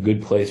that's a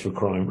good place for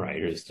crime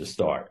writers to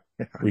start,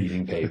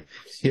 reading papers.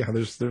 Yeah,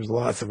 there's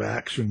lots of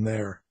action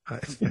there.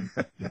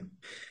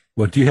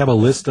 Well, do you have a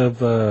list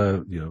of,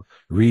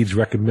 reads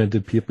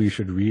recommended people you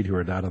should read who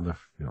are not on the,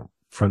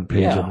 front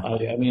page? Yeah, I'm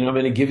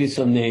going to give you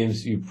some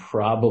names you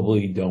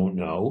probably don't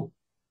know.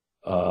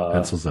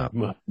 Pencils up.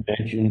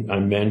 I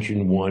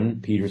mentioned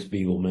one, Peter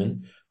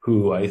Spiegelman,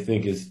 who I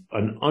think is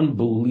an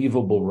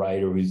unbelievable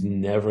writer who's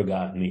never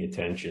gotten the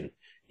attention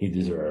he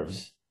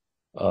deserves.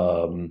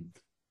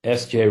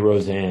 S.J.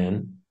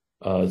 Roseanne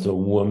is a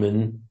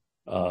woman,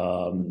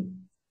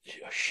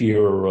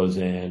 Shira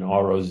Roseanne,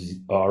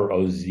 Rozan.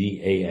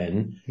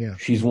 Yeah.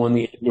 She's won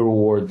the Edgar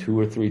Award 2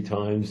 or 3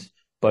 times,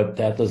 but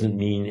that doesn't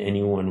mean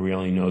anyone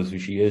really knows who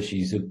she is.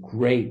 She's a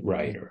great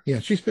writer. Yeah,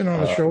 she's been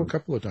on the show a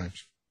couple of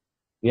times.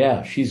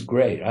 Yeah, she's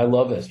great. I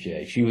love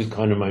SJ. She was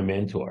kind of my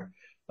mentor.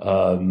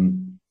 Peter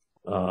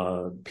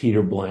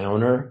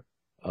Blauner,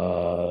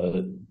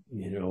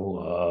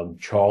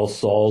 Charles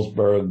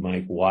Salzberg,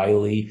 Mike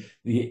Wiley,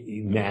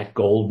 Matt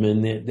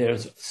Goldman.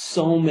 There's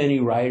so many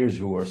writers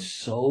who are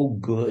so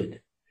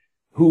good,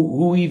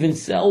 who even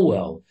sell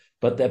well,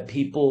 but that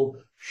people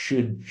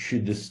should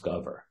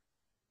discover.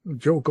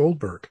 Joe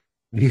Goldberg.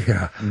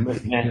 Yeah.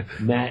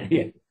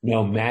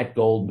 Matt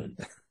Goldman.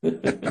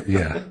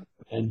 Yeah.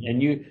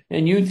 And you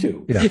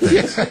too. Yeah.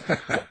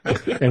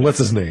 And what's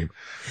his name?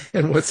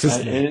 And what's his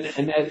name?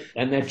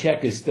 And that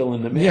check is still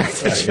in the mail. Yeah,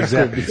 Right?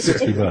 Exactly.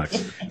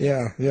 $60.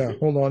 Yeah.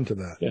 Hold on to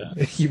that. Yeah.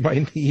 You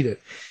might need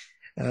it.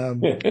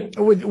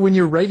 When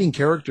you're writing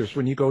characters,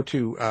 when you go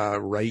to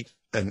write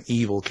an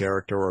evil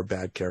character or a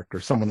bad character,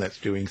 someone that's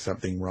doing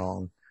something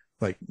wrong,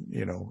 like,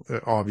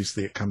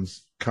 obviously it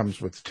comes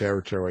with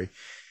territory.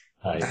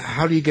 Right.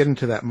 How do you get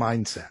into that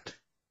mindset?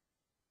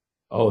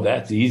 Oh,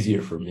 that's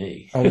easier for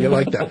me. Oh, you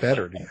like that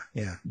better, do you?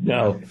 Yeah.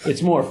 No,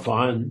 it's more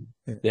fun.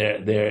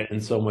 They're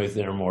in some ways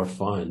they're more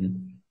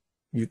fun.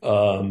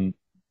 I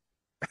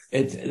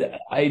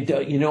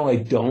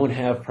don't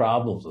have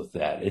problems with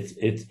that.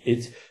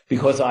 It's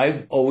because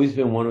I've always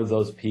been one of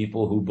those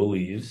people who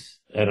believes,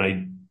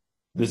 and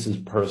this is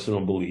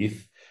personal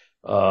belief,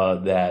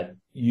 that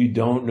you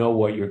don't know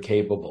what you're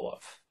capable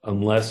of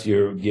unless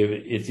you're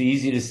given. It's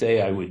easy to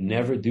say I would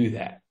never do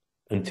that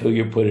until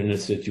you're put in a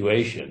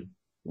situation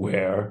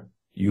where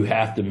you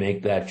have to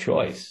make that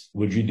choice.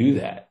 Would you do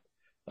that?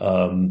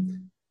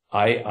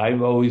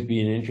 I've always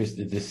been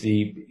interested to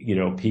see,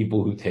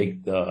 people who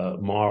take the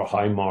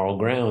high moral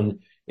ground.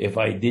 If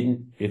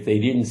they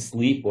didn't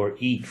sleep or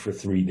eat for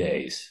 3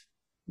 days,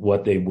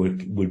 what they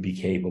would be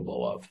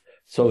capable of.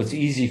 So it's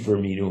easy for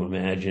me to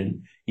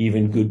imagine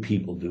even good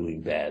people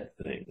doing bad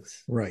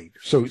things. Right.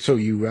 So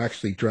you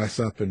actually dress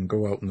up and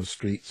go out in the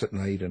streets at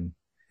night and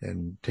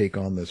take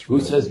on this role.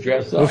 Who says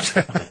dress up?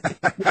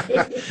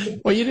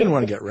 Well, you didn't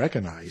want to get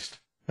recognized.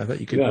 I thought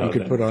you could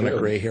put on a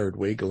gray-haired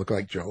wig and look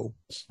like Joe.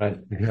 Right.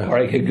 Yeah. Or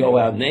I could go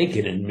out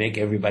naked and make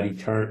everybody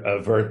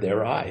avert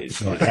their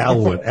eyes. Oh,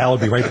 Al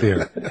would be right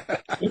there.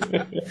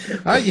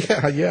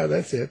 Yeah,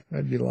 that's it.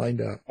 I'd be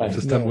lined up.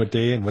 Just tell what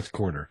day and what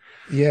corner.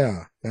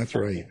 Yeah, that's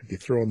right. You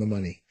throw in the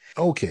money.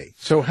 Okay,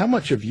 so how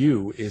much of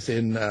you is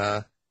in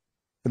the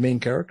main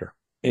character?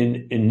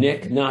 In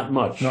Nick, not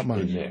much. Not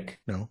much. In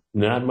Nick. No.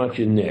 Not much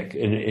in Nick.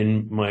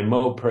 In my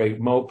Mo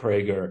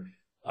Prager,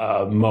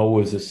 Mo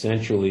was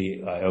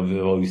essentially, I've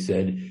always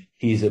said,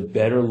 he's a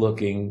better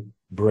looking,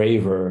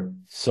 braver,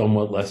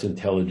 somewhat less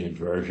intelligent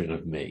version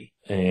of me.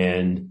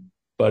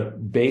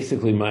 But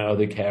basically my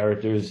other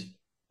characters,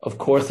 of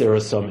course, there are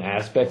some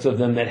aspects of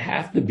them that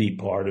have to be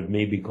part of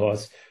me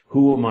because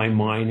who am I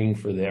mining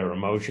for their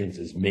emotions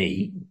is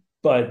me.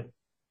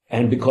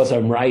 And because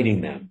I'm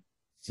writing them.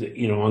 So,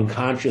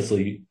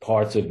 unconsciously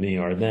parts of me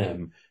are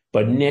them,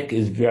 but Nick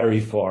is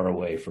very far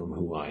away from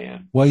who I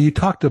am. Well, you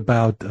talked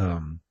about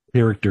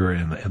character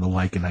and the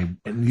like, and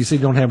you say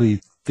you don't have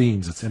any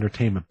themes. It's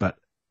entertainment, but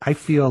I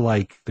feel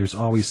like there's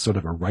always sort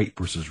of a right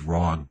versus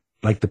wrong.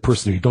 Like the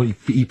person who don't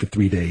eat for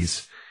 3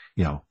 days,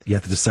 you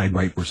have to decide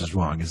right versus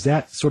wrong. Is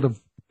that sort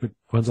of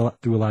runs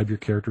through a lot of your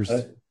characters?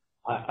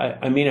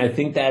 I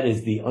think that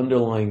is the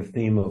underlying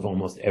theme of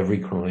almost every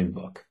crime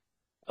book.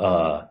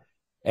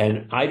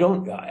 And I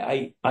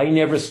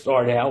never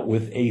start out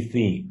with a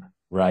theme,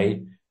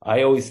 right?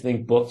 I always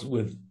think books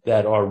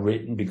that are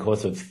written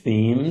because of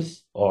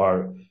themes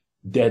are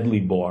deadly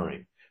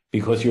boring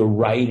because you're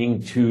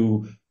writing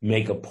to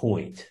make a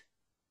point,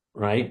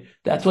 right?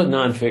 That's what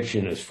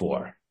nonfiction is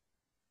for.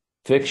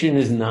 Fiction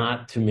is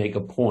not to make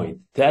a point.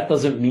 That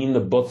doesn't mean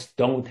the books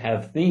don't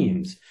have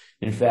themes.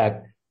 In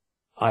fact,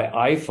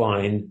 I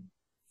find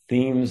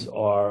themes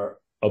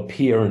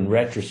appear in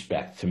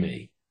retrospect to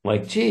me.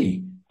 Like,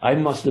 gee, I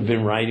must have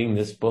been writing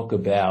this book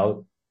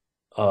about,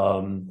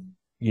 how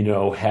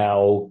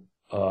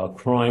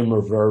crime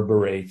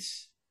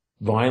reverberates,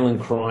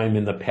 violent crime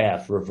in the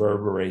past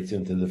reverberates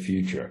into the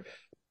future.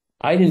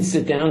 I didn't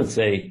sit down and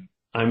say,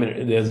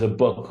 there's a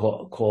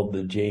book called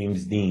The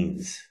James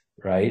Deans,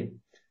 right?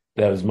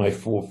 That was my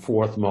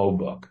fourth Mo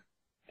book.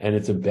 And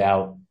it's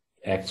about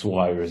X,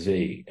 Y, or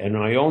Z. And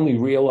I only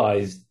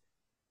realized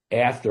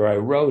after I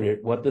wrote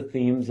it what the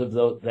themes of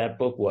that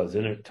book was.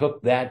 And it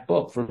took that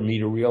book for me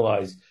to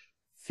realize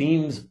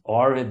themes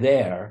are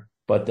there,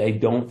 but they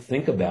don't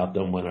think about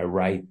them when I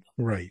write.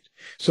 Right.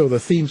 So the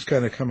themes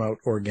kind of come out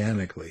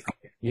organically.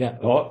 Yeah.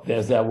 Oh,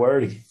 there's that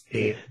word.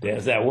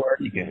 There's that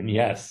word again.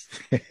 Yes.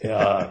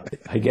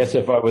 I guess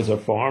if I was a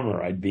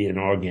farmer, I'd be an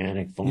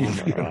organic farmer.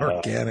 You'd be an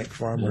organic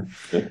farmer.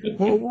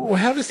 Well,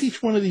 how does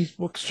each one of these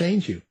books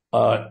change you?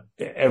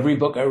 Every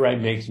book I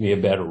write makes me a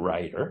better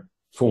writer,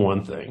 for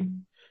one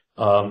thing.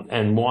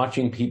 And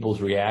watching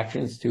people's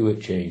reactions to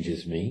it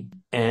changes me.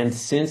 And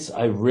since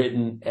I've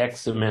written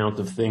X amount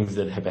of things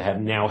that have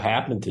now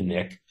happened to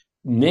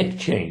Nick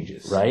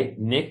changes, right?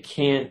 Nick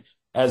can't,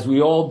 as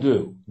we all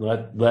do,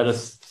 let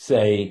us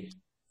say,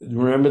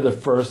 remember the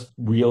first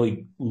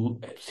really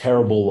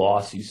terrible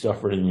loss you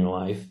suffered in your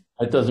life?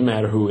 It doesn't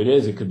matter who it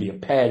is. It could be a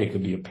pet. It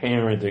could be a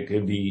parent. It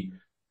could be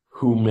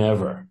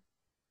whomever.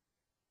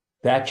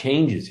 That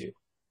changes you.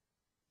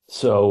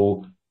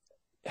 So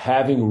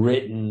having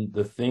written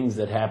the things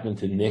that happened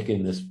to Nick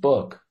in this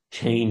book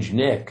changed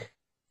Nick,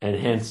 and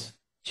hence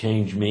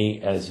changed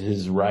me as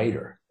his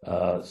writer.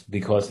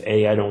 Because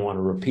I don't want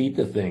to repeat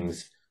the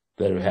things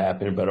that have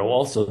happened, but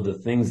also the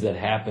things that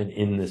happen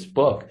in this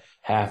book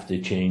have to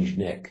change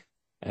Nick,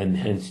 and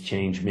hence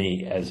change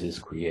me as his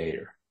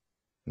creator.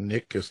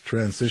 Nick is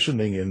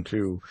transitioning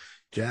into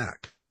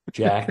Jack.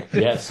 Jack,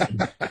 yes.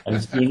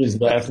 And soon his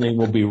last name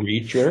will be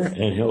Reacher,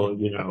 and he'll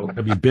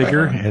be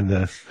bigger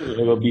and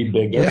he'll be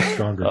bigger,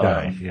 stronger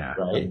guy. Yeah,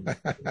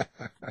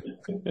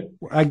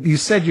 right. You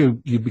said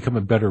you become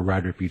a better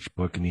writer for each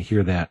book, and you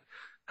hear that.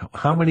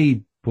 How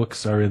many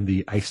books are in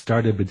the I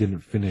started but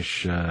didn't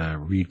finish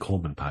read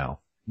Coleman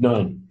pile?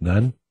 None.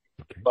 None?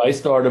 Okay. If I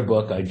start a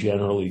book, I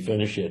generally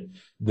finish it,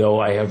 though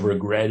I have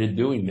regretted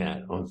doing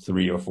that on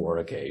 3 or 4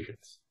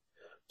 occasions.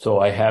 So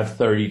I have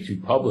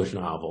 32 published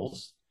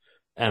novels,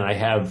 and I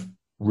have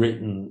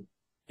written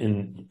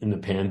in the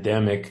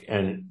pandemic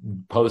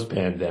and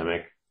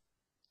post-pandemic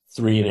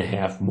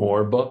 3.5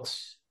 more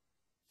books.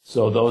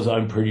 So those,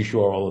 I'm pretty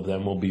sure all of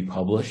them will be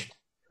published.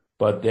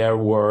 But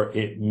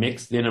it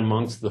mixed in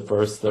amongst the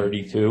first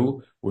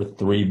 32 were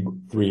three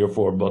or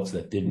 4 books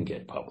that didn't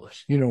get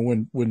published.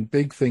 When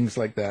big things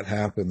like that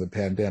happen, the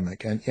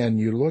pandemic, and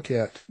you look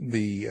at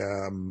the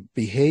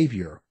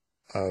behavior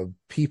of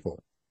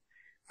people,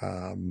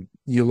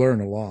 you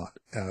learn a lot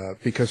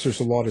because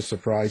there's a lot of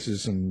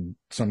surprises, and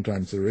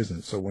sometimes there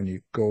isn't. So when you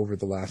go over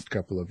the last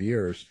couple of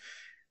years,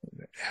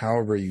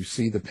 however you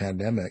see the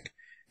pandemic,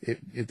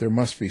 there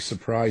must be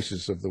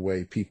surprises of the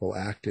way people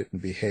acted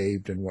and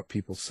behaved and what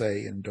people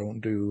say and don't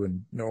do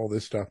and all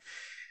this stuff.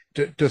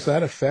 Does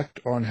that affect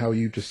on how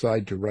you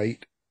decide to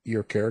write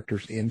your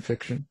characters in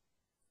fiction?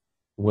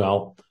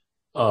 Well,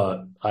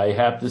 I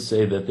have to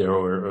say that there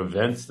were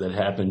events that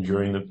happened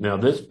now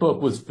this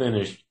book was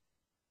finished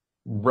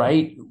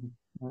right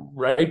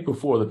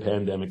before the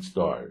pandemic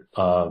started.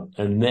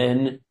 And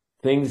then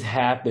things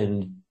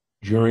happened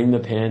during the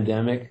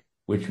pandemic,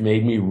 which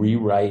made me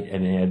rewrite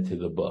and add to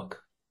the book.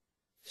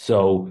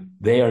 So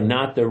they are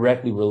not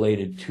directly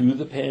related to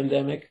the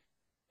pandemic,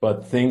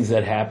 but things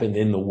that happened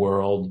in the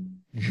world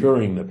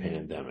during the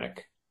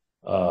pandemic.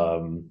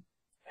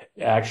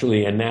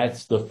 Actually, and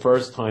that's the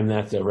first time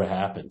that's ever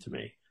happened to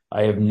me.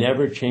 I have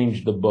never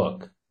changed the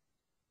book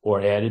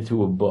or added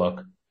to a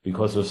book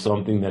because of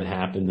something that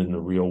happened in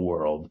the real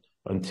world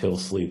until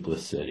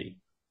Sleepless City.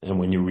 And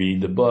when you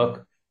read the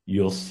book,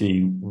 you'll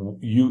see,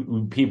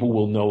 people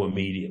will know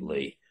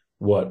immediately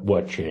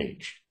what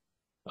changed.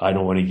 I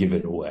don't want to give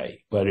it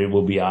away, but it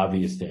will be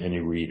obvious to any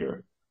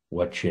reader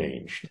what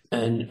changed.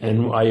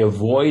 And I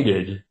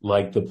avoided,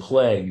 like the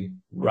plague,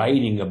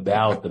 writing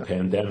about the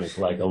pandemic.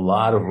 Like a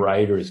lot of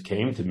writers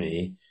came to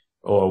me,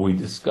 or we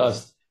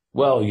discussed,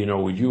 well,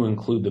 would you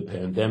include the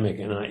pandemic?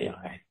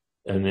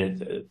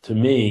 And to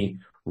me,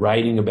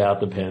 writing about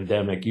the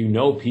pandemic,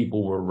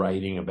 people were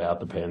writing about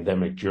the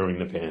pandemic during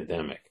the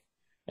pandemic,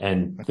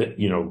 and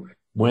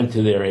went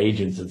to their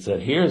agents and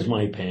said, "Here's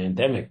my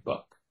pandemic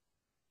book,"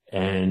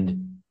 and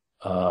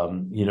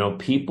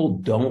people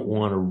don't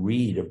want to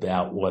read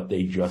about what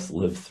they just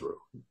lived through.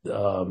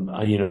 When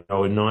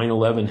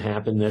 9/11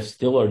 happened, there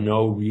still are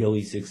no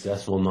really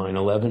successful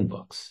 9/11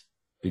 books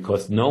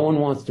because no one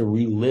wants to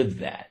relive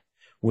that.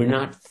 We're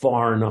not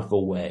far enough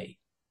away.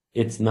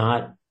 It's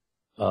not,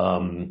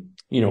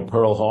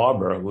 Pearl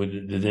Harbor.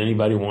 Did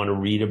anybody want to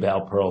read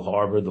about Pearl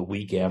Harbor the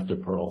week after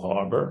Pearl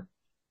Harbor?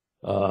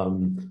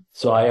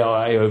 So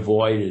I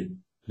avoided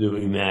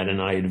doing that,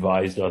 and I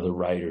advised other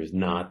writers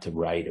not to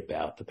write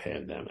about the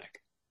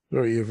pandemic.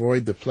 Or you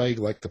avoid the plague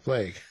like the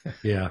plague.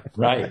 Yeah.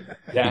 Right.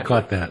 Exactly. You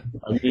caught that.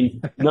 I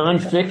mean,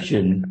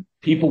 nonfiction,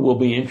 people will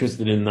be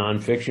interested in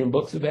nonfiction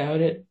books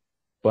about it,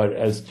 but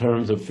as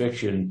terms of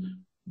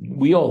fiction,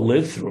 we all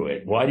live through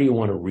it. Why do you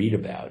want to read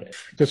about it?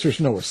 Because there's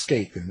no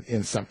escape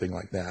in something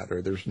like that,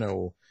 or there's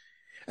no...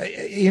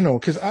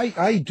 because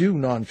I do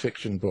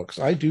nonfiction books.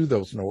 I do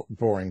those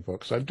boring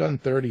books. I've done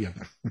 30 of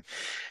them.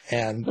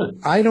 And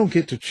I don't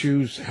get to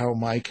choose how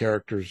my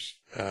characters,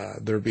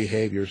 their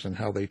behaviors and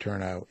how they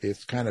turn out.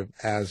 It's kind of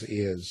as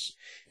is.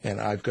 And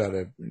I've got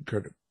to,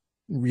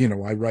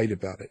 I write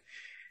about it.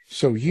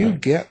 So you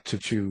get to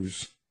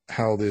choose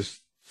how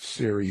this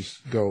series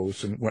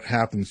goes and what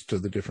happens to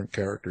the different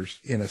characters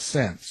in a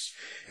sense.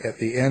 At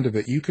the end of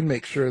it, you can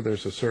make sure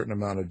there's a certain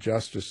amount of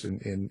justice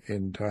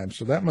in time.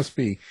 So that must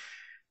be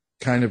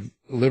kind of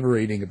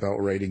liberating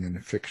about writing in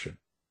fiction.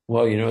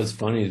 Well, it's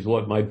funny is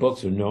what my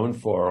books are known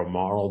for are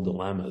moral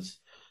dilemmas.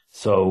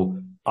 So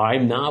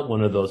I'm not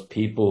one of those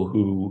people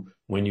who,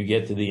 when you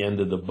get to the end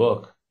of the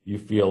book, you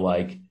feel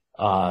like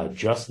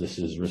justice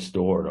is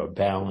restored or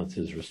balance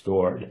is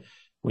restored.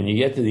 when you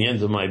get to the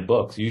ends of my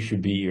books,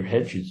 your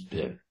head should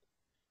spin.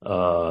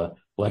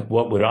 Like,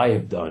 what would I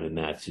have done in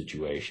that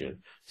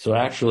situation? So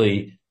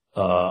actually,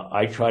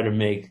 I try to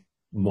make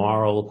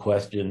moral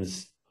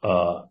questions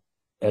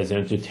as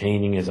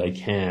entertaining as I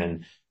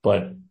can,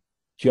 but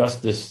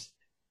justice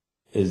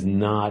is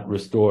not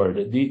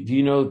restored. Do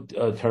you know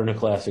Turner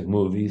Classic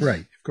Movies?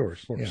 Right, of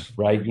course. Yeah.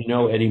 Right? You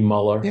know Eddie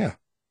Muller?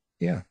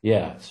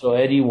 Yeah. So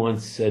Eddie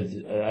once said,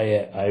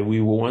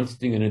 we were once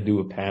going to do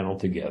a panel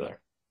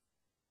together,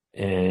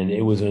 and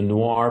it was a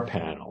noir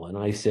panel. And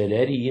I said,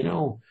 Eddie,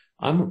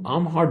 I'm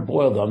hard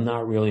boiled. I'm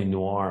not really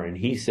noir. And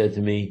he said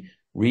to me,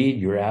 Reed,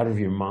 you're out of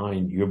your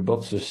mind. Your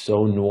books are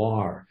so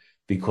noir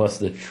because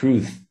the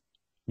truth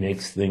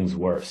makes things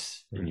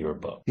worse in your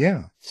book.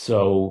 Yeah.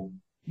 So,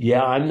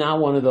 yeah, I'm not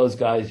one of those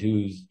guys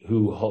who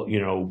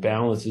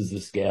balances the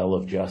scale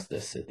of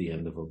justice at the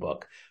end of a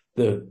book.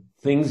 The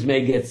things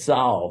may get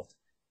solved.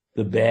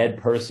 The bad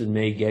person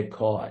may get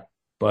caught.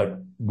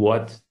 But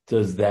what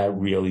does that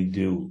really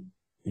do?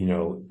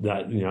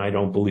 I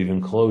don't believe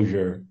in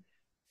closure.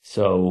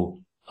 So,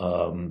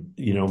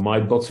 my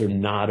books are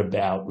not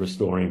about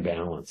restoring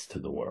balance to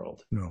the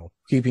world. No,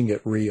 keeping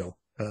it real.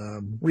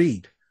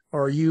 Reed,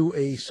 are you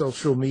a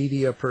social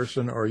media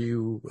person? Are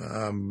you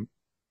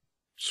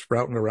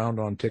sprouting around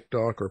on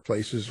TikTok or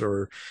places,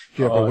 or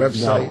do you have a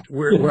website? No.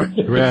 Where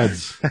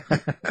Reds.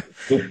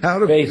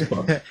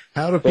 Facebook.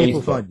 How do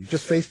people find you?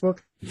 Just Facebook?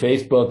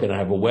 Facebook, and I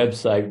have a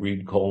website,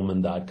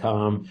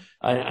 reedcoleman.com.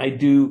 I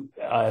do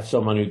have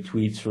someone who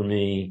tweets for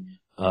me,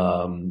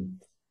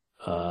 and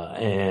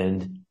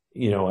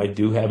I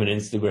do have an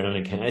Instagram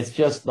account. It's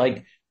just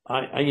like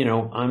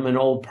I'm an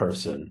old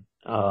person,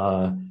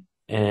 and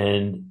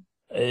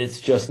it's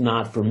just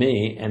not for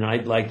me. And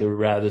I'd like to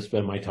rather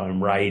spend my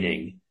time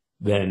writing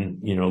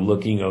than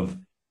looking of.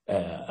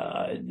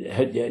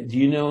 Do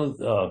you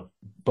know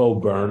Bo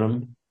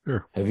Burnham?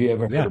 Sure. Have you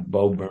ever heard of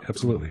Bo Burnham?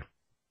 Absolutely.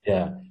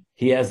 Yeah.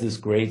 He has this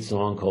great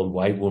song called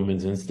White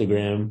Woman's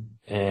Instagram.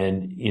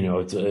 And,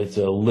 it's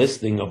a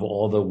listing of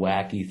all the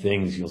wacky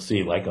things you'll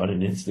see, like on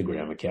an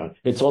Instagram account.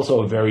 It's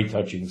also a very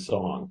touching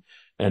song.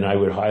 And I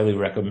would highly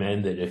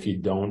recommend it. If you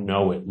don't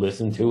know it,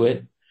 listen to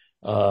it.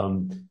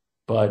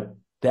 But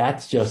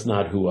that's just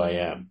not who I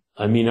am.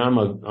 I mean, I'm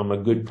a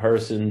good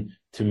person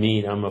to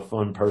meet. I'm a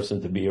fun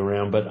person to be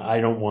around, but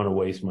I don't want to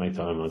waste my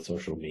time on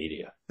social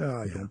media.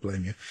 I don't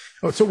blame you.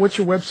 Oh, so what's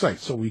your website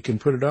so we can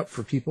put it up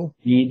for people?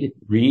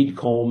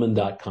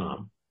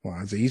 reedcoleman.com. Well,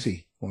 it's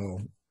easy.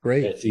 Well,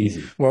 great. It's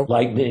easy. Well,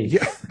 like me.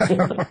 Yeah.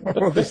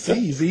 Well, the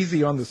C's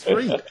easy on the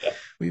street.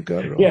 We've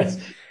got it all. Yes.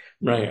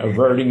 Right.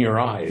 Averting your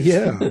eyes.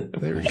 Yeah.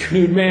 There we go.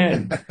 Dude,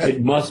 man,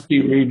 it must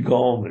be Reed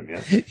Coleman.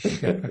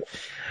 Yeah.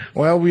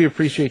 Well, we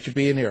appreciate you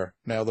being here.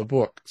 Now, the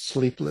book,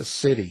 Sleepless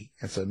City.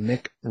 It's a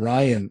Nick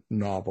Ryan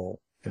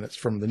novel, and it's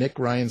from the Nick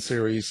Ryan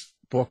series,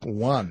 Book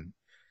 1.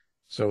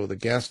 So the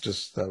guest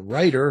is the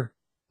writer,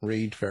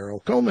 Reed Farrel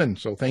Coleman.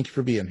 So thank you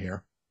for being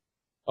here.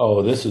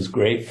 Oh, this is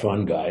great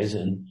fun, guys.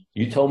 And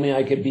you told me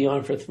I could be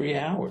on for 3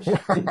 hours.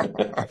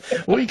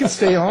 Well, you can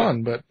stay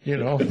on, but,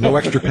 No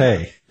extra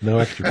pay. No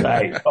extra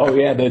pay. Right. Oh,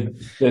 yeah,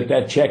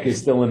 that check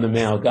is still in the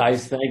mail.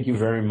 Guys, thank you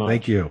very much.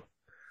 Thank you.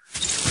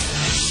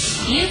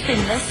 You've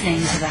been listening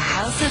to the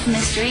House of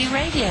Mystery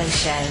radio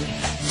show.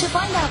 To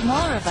find out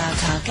more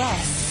about our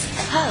guests,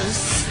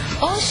 hosts,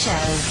 or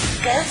shows,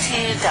 go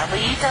to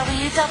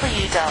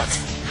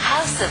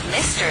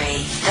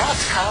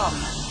www.houseofmystery.com.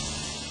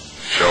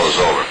 Show's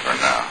over for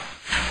now.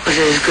 Was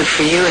it as good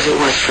for you as it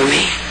was for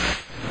me?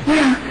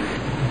 Well,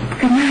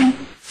 good night.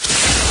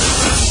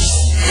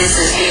 This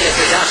has been a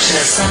production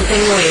of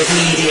Something Weird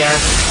Media.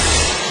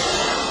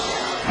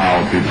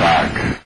 I'll be back.